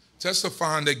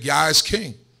testifying that Yah is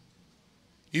king.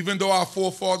 Even though our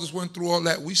forefathers went through all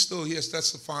that, we still here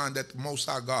testifying that the Most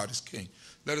High God is king.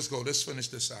 Let us go. Let's finish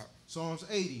this out. Psalms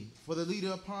 80. For the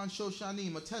leader upon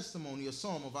Shoshanim, a testimony, a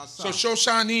psalm of our So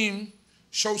Shoshanim,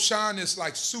 Shoshan is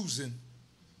like Susan.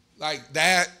 Like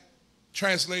that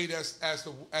translated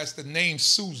as the name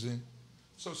Susan.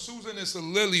 So Susan is a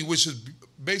lily, which is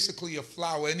basically a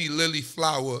flower, any lily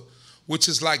flower, which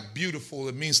is like beautiful.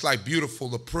 It means like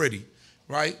beautiful or pretty,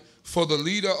 right? For the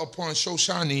leader upon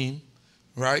Shoshanim,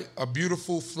 right? A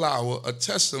beautiful flower, a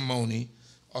testimony,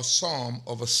 a psalm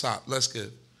of a sop. Let's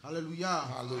give. Hallelujah.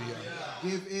 Hallelujah.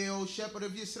 Give ear, O shepherd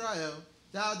of Yisrael,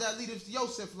 thou that leadest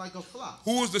Joseph like a flock.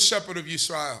 Who is the shepherd of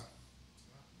Yisrael?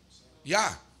 Yah.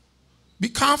 Be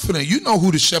confident. You know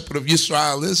who the shepherd of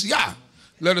Yisrael is. Yah.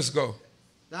 Let us go.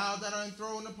 Thou that art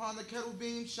enthroned upon the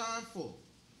cherubim, shine forth.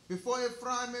 Before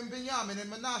Ephraim and Benjamin and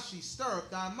Manasseh, stir up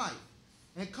thy might.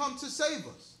 and come to save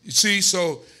us. You see,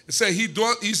 so it says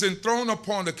he's enthroned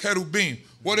upon the cherubim.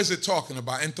 What is it talking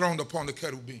about? Enthroned upon the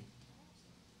cherubim.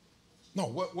 No,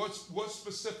 what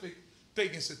specific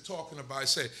thing is it talking about? It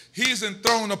says he's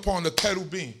enthroned upon the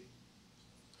cherubim.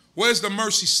 Where's the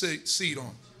mercy seat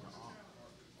on?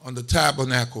 On the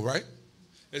tabernacle, right?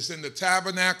 It's in the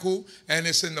tabernacle and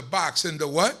it's in the box. In the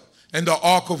what? In the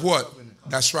ark of what?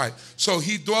 That's right. So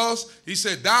he dwells, he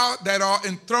said, thou that art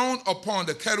enthroned upon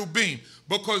the cherubim,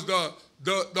 because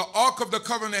the ark of the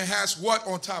covenant has what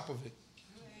on top of it?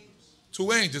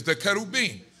 Two angels, the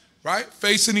cherubim, right?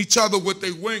 Facing each other with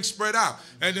their wings spread out.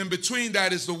 And in between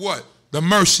that is the what? The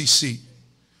mercy seat.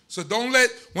 So don't let,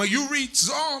 when you read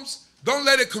Psalms, don't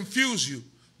let it confuse you.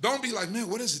 Don't be like, man,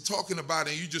 what is it talking about?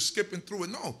 And you just skipping through it.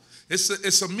 No,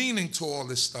 it's a meaning to all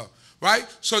this stuff, right?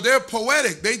 So they're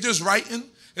poetic. They just writing.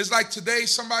 It's like today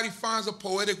somebody finds a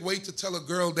poetic way to tell a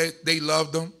girl that they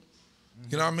love them.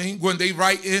 You know what I mean? When they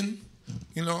write in,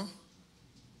 you know.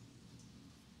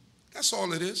 That's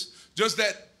all it is. Just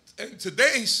that in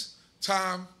today's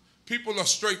time, people are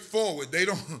straightforward. They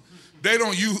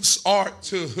don't use art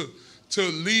to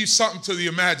leave something to the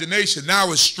imagination.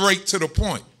 Now it's straight to the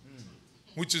point,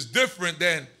 which is different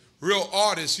than real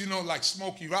artists, you know, like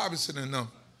Smokey Robinson and them,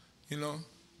 you know.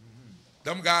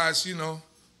 Them guys, you know,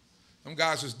 them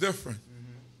guys was different.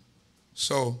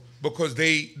 So, because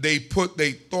they put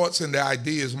their thoughts and their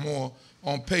ideas more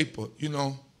on paper, you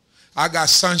know. I got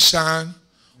sunshine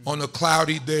on a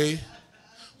cloudy day.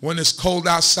 When it's cold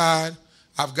outside,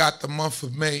 I've got the month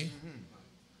of May.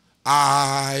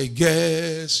 I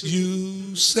guess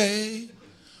you say,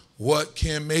 what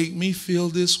can make me feel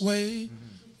this way?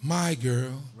 My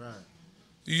girl. Right.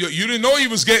 You didn't know he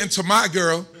was getting to my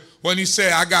girl when he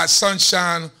said, I got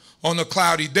sunshine on a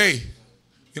cloudy day.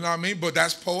 You know what I mean? But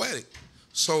that's poetic.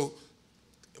 So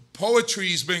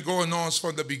poetry's been going on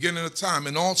from the beginning of time.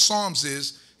 And all Psalms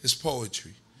is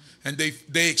poetry. And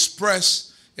they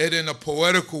express it in a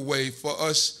poetical way for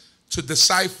us to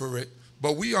decipher it.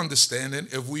 But we understand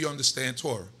it if we understand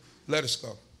Torah. Let us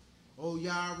go. O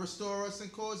Yah, restore us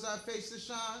and cause thy face to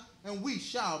shine, and we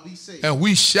shall be saved. And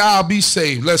we shall be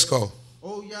saved. Let's go.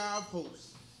 O Yah of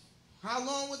hosts, how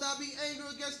long will thou be angry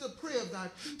against the prayer of thy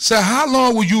people? So how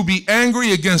long will you be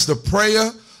angry against the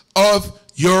prayer of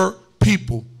your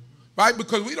people? Right?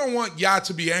 Because we don't want Yah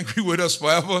to be angry with us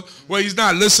forever, where he's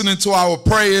not listening to our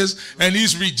prayers and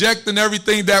he's rejecting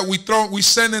everything that we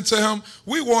send into him.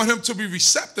 We want him to be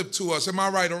receptive to us. Am I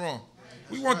right or wrong?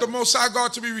 We want the Most High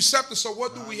God to be receptive. So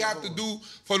what do we have to do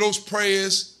for those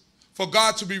prayers, for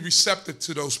God to be receptive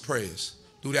to those prayers?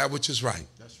 Do that which is right.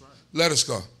 That's right. Let us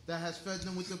go. Thou hast fed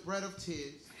them with the bread of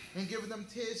tears, and given them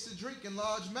tears to drink in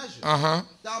large measure.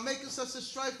 Thou makest us a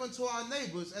strife unto our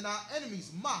neighbors, and our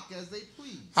enemies mock as they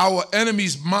please. Our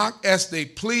enemies mock as they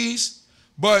please,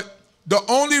 but the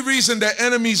only reason that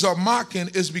enemies are mocking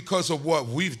is because of what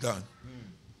we've done.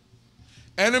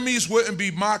 Enemies wouldn't be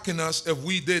mocking us if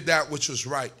we did that which was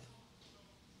right.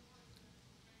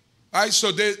 All right,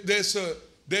 so there's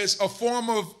a form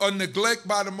of a neglect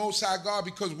by the Most High God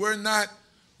because we're not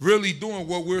really doing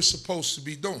what we're supposed to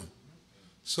be doing.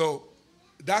 So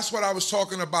that's what I was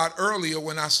talking about earlier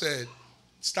when I said,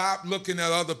 stop looking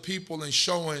at other people and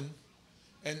showing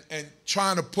and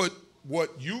trying to put what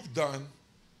you've done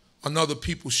on other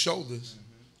people's shoulders.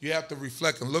 You have to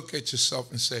reflect and look at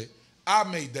yourself and say, I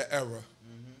made the error.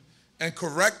 And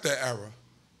correct the error.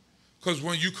 Because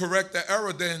when you correct the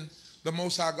error, then the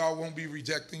Most High God won't be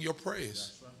rejecting your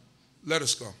prayers. That's right. Let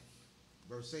us go.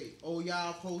 Verse 8. O Yah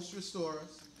of hosts, restore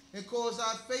us, and cause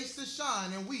our face to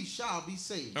shine, and we shall be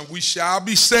saved. And we shall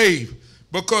be saved,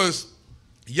 because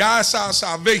Yah is our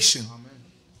salvation. Amen.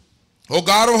 O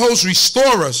God of hosts,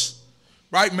 restore us,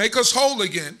 right? Make us whole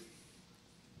again.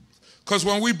 Because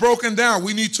when we're broken down,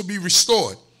 we need to be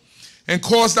restored. And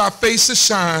cause our face to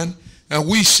shine, and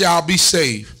we shall be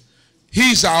saved.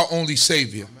 He's our only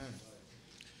Savior. Amen.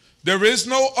 There is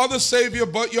no other Savior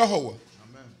but Yahweh. Amen.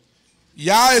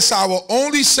 Yah is our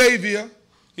only Savior.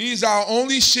 He's our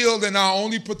only shield and our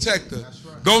only protector.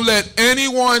 Right. Don't let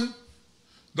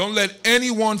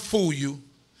anyone fool you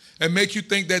and make you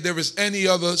think that there is any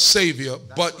other Savior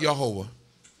but right. Yahweh.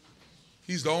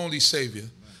 He's the only Savior.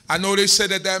 I know they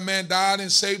said that man died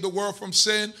and saved the world from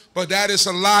sin, but that is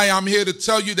a lie. I'm here to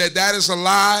tell you that is a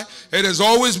lie. It has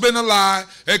always been a lie.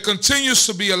 It continues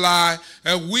to be a lie,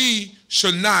 and we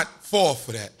should not fall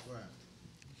for that. Right.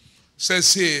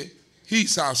 Says here,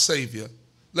 he's our Savior.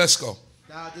 Let's go.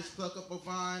 Thou didst pluck up a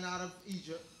vine out of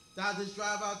Egypt. Thou didst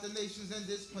drive out the nations in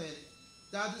this planet.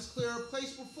 Thou didst clear a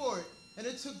place before it, and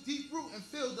it took deep root and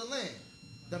filled the land.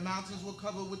 The mountains were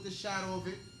covered with the shadow of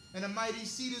it, and the mighty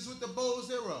cedars with the boughs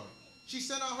thereof. She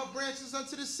sent out her branches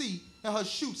unto the sea, and her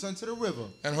shoots unto the river.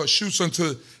 And her shoots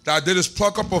unto, thou didst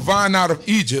pluck up a vine out of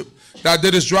Egypt. Thou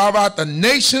didst drive out the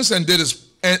nations, and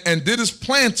didst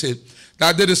plant it.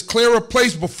 Thou didst clear a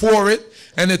place before it,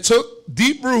 and it took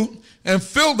deep root and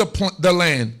filled the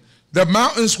land. The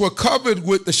mountains were covered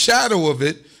with the shadow of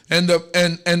it, and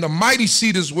the mighty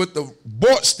cedars with the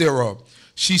borts thereof.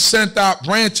 She sent out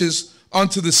branches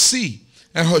unto the sea,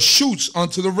 and her shoots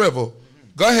unto the river.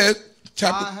 Go ahead.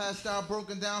 Why hast thou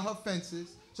broken down her fences,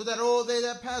 so that all they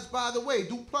that pass by the way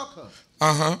do pluck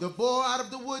her? The boar out of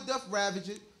the wood doth ravage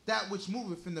it, that which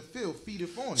moveth in the field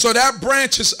feedeth on it. So that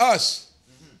branch is us.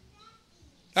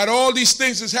 That all these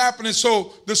things is happening.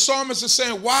 So the psalmist is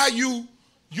saying, why you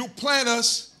plant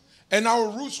us, and our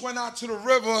roots went out to the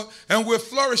river, and we're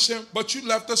flourishing, but you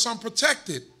left us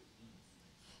unprotected.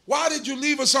 Why did you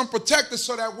leave us unprotected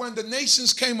so that when the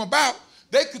nations came about,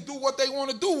 they could do what they want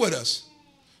to do with us?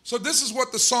 So this is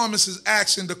what the psalmist is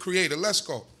asking the Creator. Let's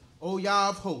go. O Yah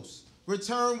of hosts,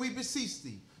 return, we beseech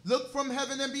thee. Look from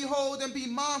heaven and behold, and be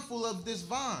mindful of this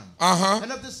vine,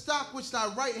 and of the stock which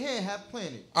thy right hand hath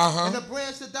planted, and the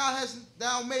branch that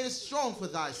thou madest strong for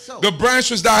thyself. The branch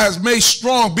which thou hast made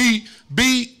strong.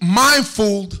 Be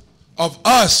mindful of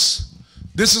us.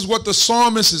 This is what the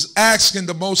psalmist is asking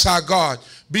the Most High God.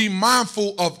 Be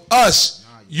mindful of us,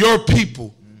 your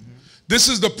people. This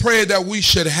is the prayer that we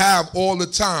should have all the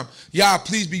time. Yah,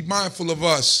 please be mindful of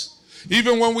us.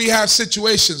 Even when we have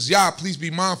situations, Yah, please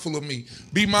be mindful of me.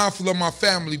 Be mindful of my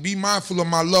family. Be mindful of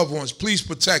my loved ones. Please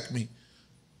protect me.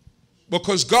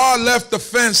 Because God left the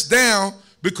fence down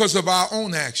because of our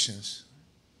own actions.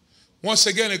 Once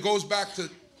again, it goes back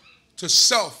to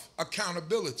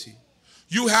self-accountability.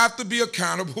 You have to be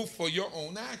accountable for your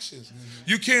own actions.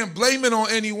 You can't blame it on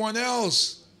anyone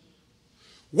else.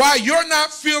 Why you're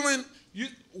not feeling...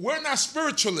 we're not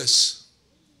spiritualists.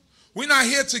 We're not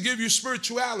here to give you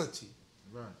spirituality.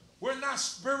 Right. We're not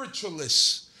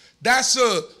spiritualists. That's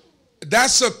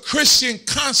a Christian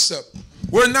concept.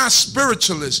 We're not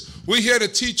spiritualists. We're here to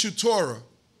teach you Torah.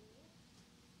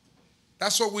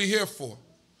 That's what we're here for.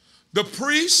 The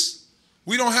priests,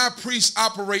 we don't have priests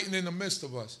operating in the midst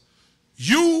of us.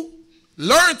 You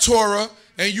learn Torah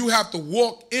and you have to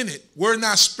walk in it. We're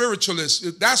not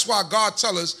spiritualists. That's why God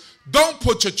tells us, don't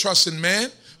put your trust in man,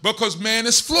 because man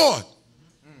is flawed.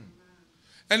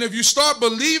 And if you start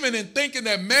believing and thinking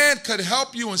that man could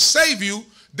help you and save you,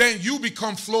 then you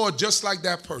become flawed just like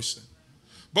that person.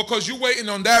 Because you're waiting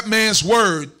on that man's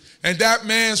word, and that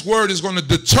man's word is going to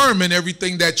determine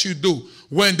everything that you do,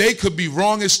 when they could be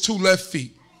wrong as two left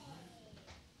feet.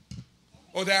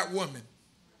 Or that woman.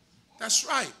 That's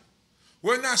right.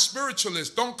 We're not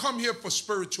spiritualists. Don't come here for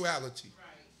spirituality.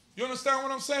 You understand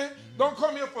what I'm saying? Don't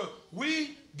come here for,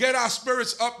 we get our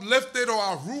spirits uplifted or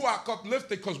our ruach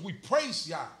uplifted because we praise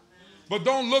Yah. But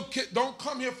don't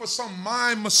come here for some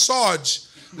mind massage,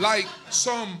 like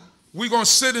we're going to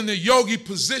sit in the yogi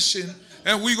position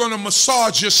and we're going to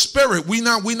massage your spirit. We're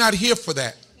not here for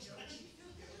that.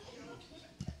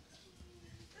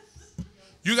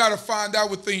 You got to find out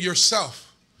within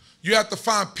yourself. You have to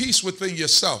find peace within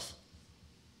yourself.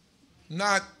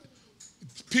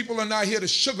 People are not here to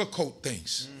sugarcoat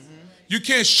things. You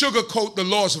can't sugarcoat the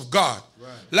laws of God.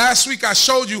 Right. Last week I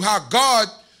showed you how God,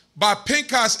 by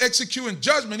Pinchas executing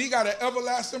judgment, he got an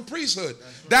everlasting priesthood.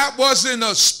 Right. That wasn't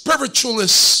a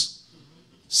spiritualist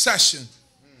session.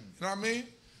 You know what I mean?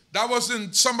 That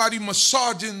wasn't somebody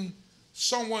massaging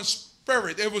someone's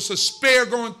spirit. It was a spear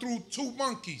going through two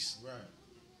monkeys.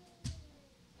 Right.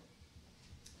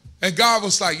 And God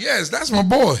was like, yes, that's my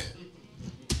boy.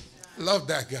 I love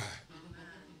that guy.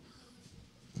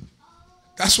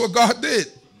 That's what God did.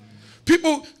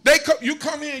 People, you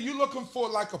come here and you're looking for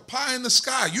like a pie in the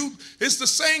sky. It's the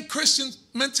same Christian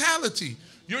mentality.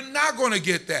 You're not going to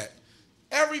get that.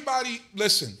 Everybody,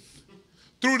 listen,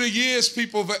 through the years,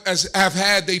 people have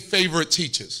had their favorite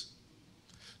teachers.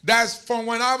 That's from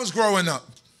when I was growing up.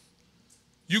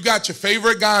 You got your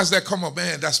favorite guys that come up,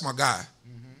 man, that's my guy.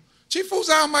 Chief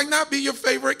Uzziel might not be your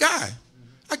favorite guy.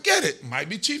 I get it. It might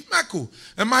be Chief Meku.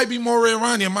 It might be Moreh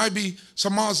Irani. It might be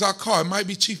Samar Zakar. It might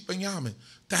be Chief Benjamin.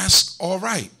 That's all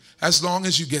right, as long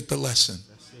as you get the lesson.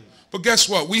 But guess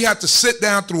what? We had to sit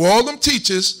down through all them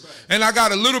teachers, and I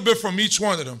got a little bit from each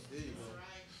one of them.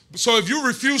 So if you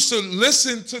refuse to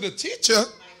listen to the teacher,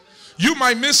 you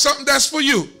might miss something that's for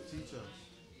you.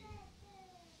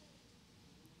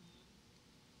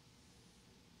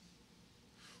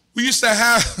 We used to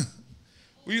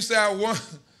have one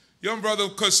young brother,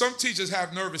 because some teachers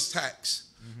have nervous tacks.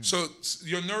 So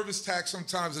your nervous tack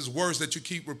sometimes is words that you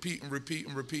keep repeating.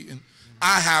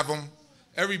 I have them.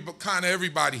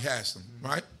 Everybody has them,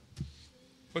 right?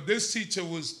 But this teacher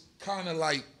was kind of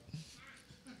like,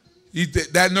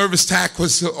 that nervous attack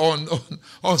was on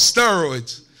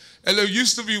steroids. And there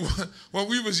used to be, when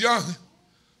we was young,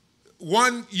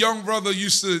 one young brother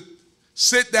used to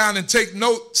sit down and take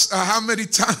notes how many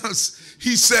times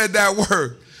he said that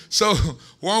word. So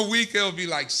 1 week it'll be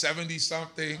like 70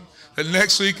 something. The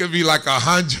next week it'll be like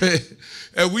 100.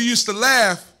 And we used to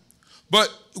laugh,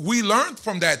 but we learned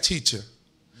from that teacher.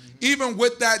 Even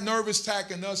with that nervous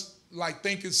attack and us like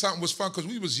thinking something was fun because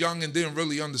we was young and didn't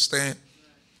really understand.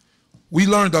 We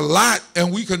learned a lot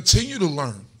and we continue to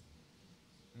learn.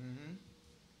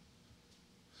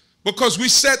 Because we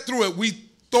sat through it. We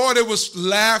thought it was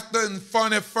laughter and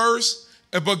fun at first,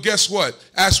 but guess what?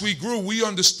 As we grew, we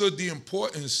understood the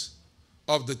importance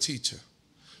of the teacher.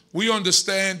 We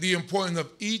understand the importance of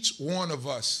each one of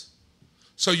us.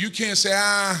 So you can't say,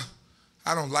 I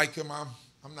don't like him.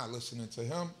 I'm not listening to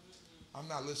him. I'm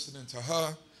not listening to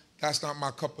her. That's not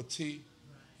my cup of tea.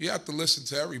 You have to listen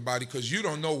to everybody because you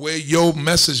don't know where your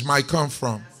message might come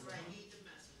from.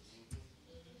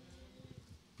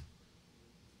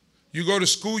 You go to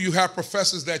school, you have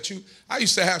professors that I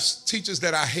used to have teachers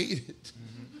that I hated.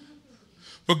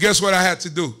 But guess what I had to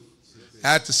do?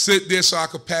 I had to sit there so I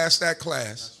could pass that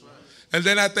class. And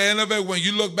then at the end of it, when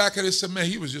you look back at it and say, man,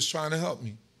 he was just trying to help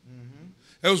me.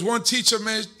 There was one teacher,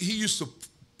 man, he used to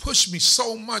push me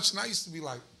so much, and I used to be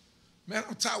like, man,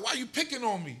 I'm tired. Why are you picking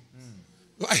on me?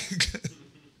 Like,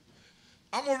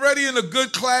 I'm already in a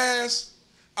good class.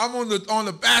 I'm on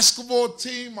the basketball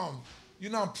team.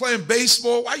 I'm playing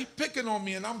baseball. Why are you picking on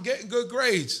me? And I'm getting good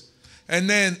grades. And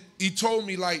then he told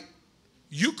me, like,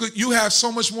 you have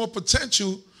so much more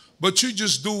potential, but you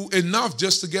just do enough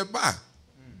just to get by.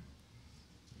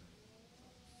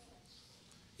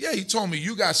 Yeah, he told me,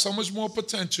 you got so much more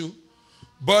potential,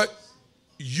 but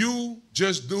you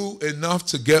just do enough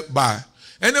to get by.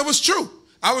 And it was true.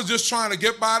 I was just trying to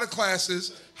get by the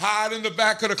classes, hide in the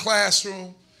back of the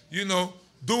classroom,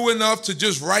 do enough to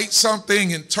just write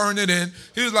something and turn it in.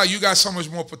 He was like, you got so much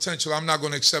more potential. I'm not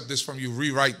going to accept this from you.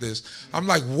 Rewrite this. I'm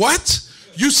like, what?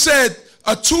 You said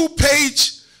a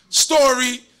 2-page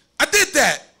story. I did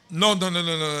that. No.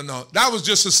 That was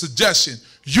just a suggestion.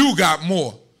 You got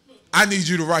more. I need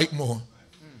you to write more.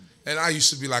 And I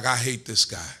used to be like, I hate this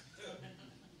guy.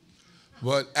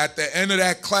 But at the end of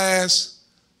that class,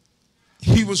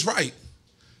 he was right.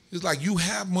 He's like, you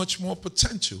have much more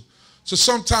potential. So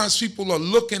sometimes people are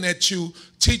looking at you,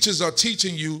 teachers are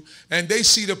teaching you, and they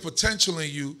see the potential in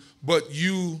you, but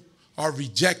you are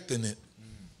rejecting it.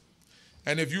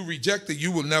 And if you reject it,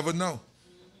 you will never know.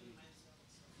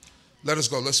 Let us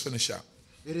go. Let's finish out.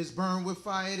 It is burned with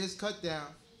fire, it is cut down.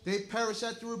 They perish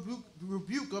at the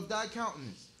rebuke of thy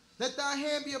countenance. Let thy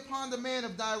hand be upon the man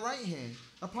of thy right hand,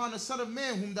 upon the son of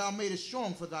man whom thou madest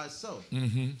strong for thyself.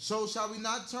 So shall we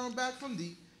not turn back from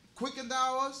thee. Quicken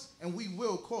thou us, and we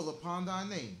will call upon thy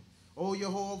name. O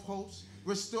Yehovah of hosts,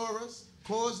 restore us,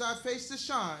 cause thy face to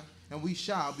shine, and we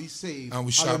shall be saved. And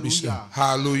we shall be saved.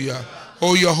 Hallelujah.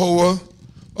 O Yehovah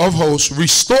of hosts,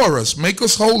 restore us, make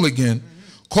us whole again,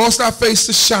 cause thy face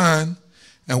to shine,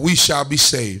 and we shall be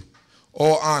saved.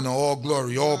 All honor, all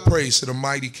glory, all praise to the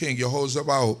mighty King,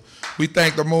 Yehovah. We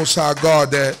thank the Most High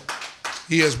God that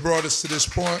he has brought us to this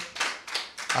point.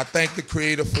 I thank the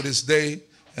Creator for this day.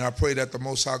 And I pray that the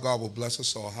Most High God will bless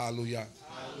us all. Hallelujah.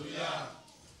 Hallelujah.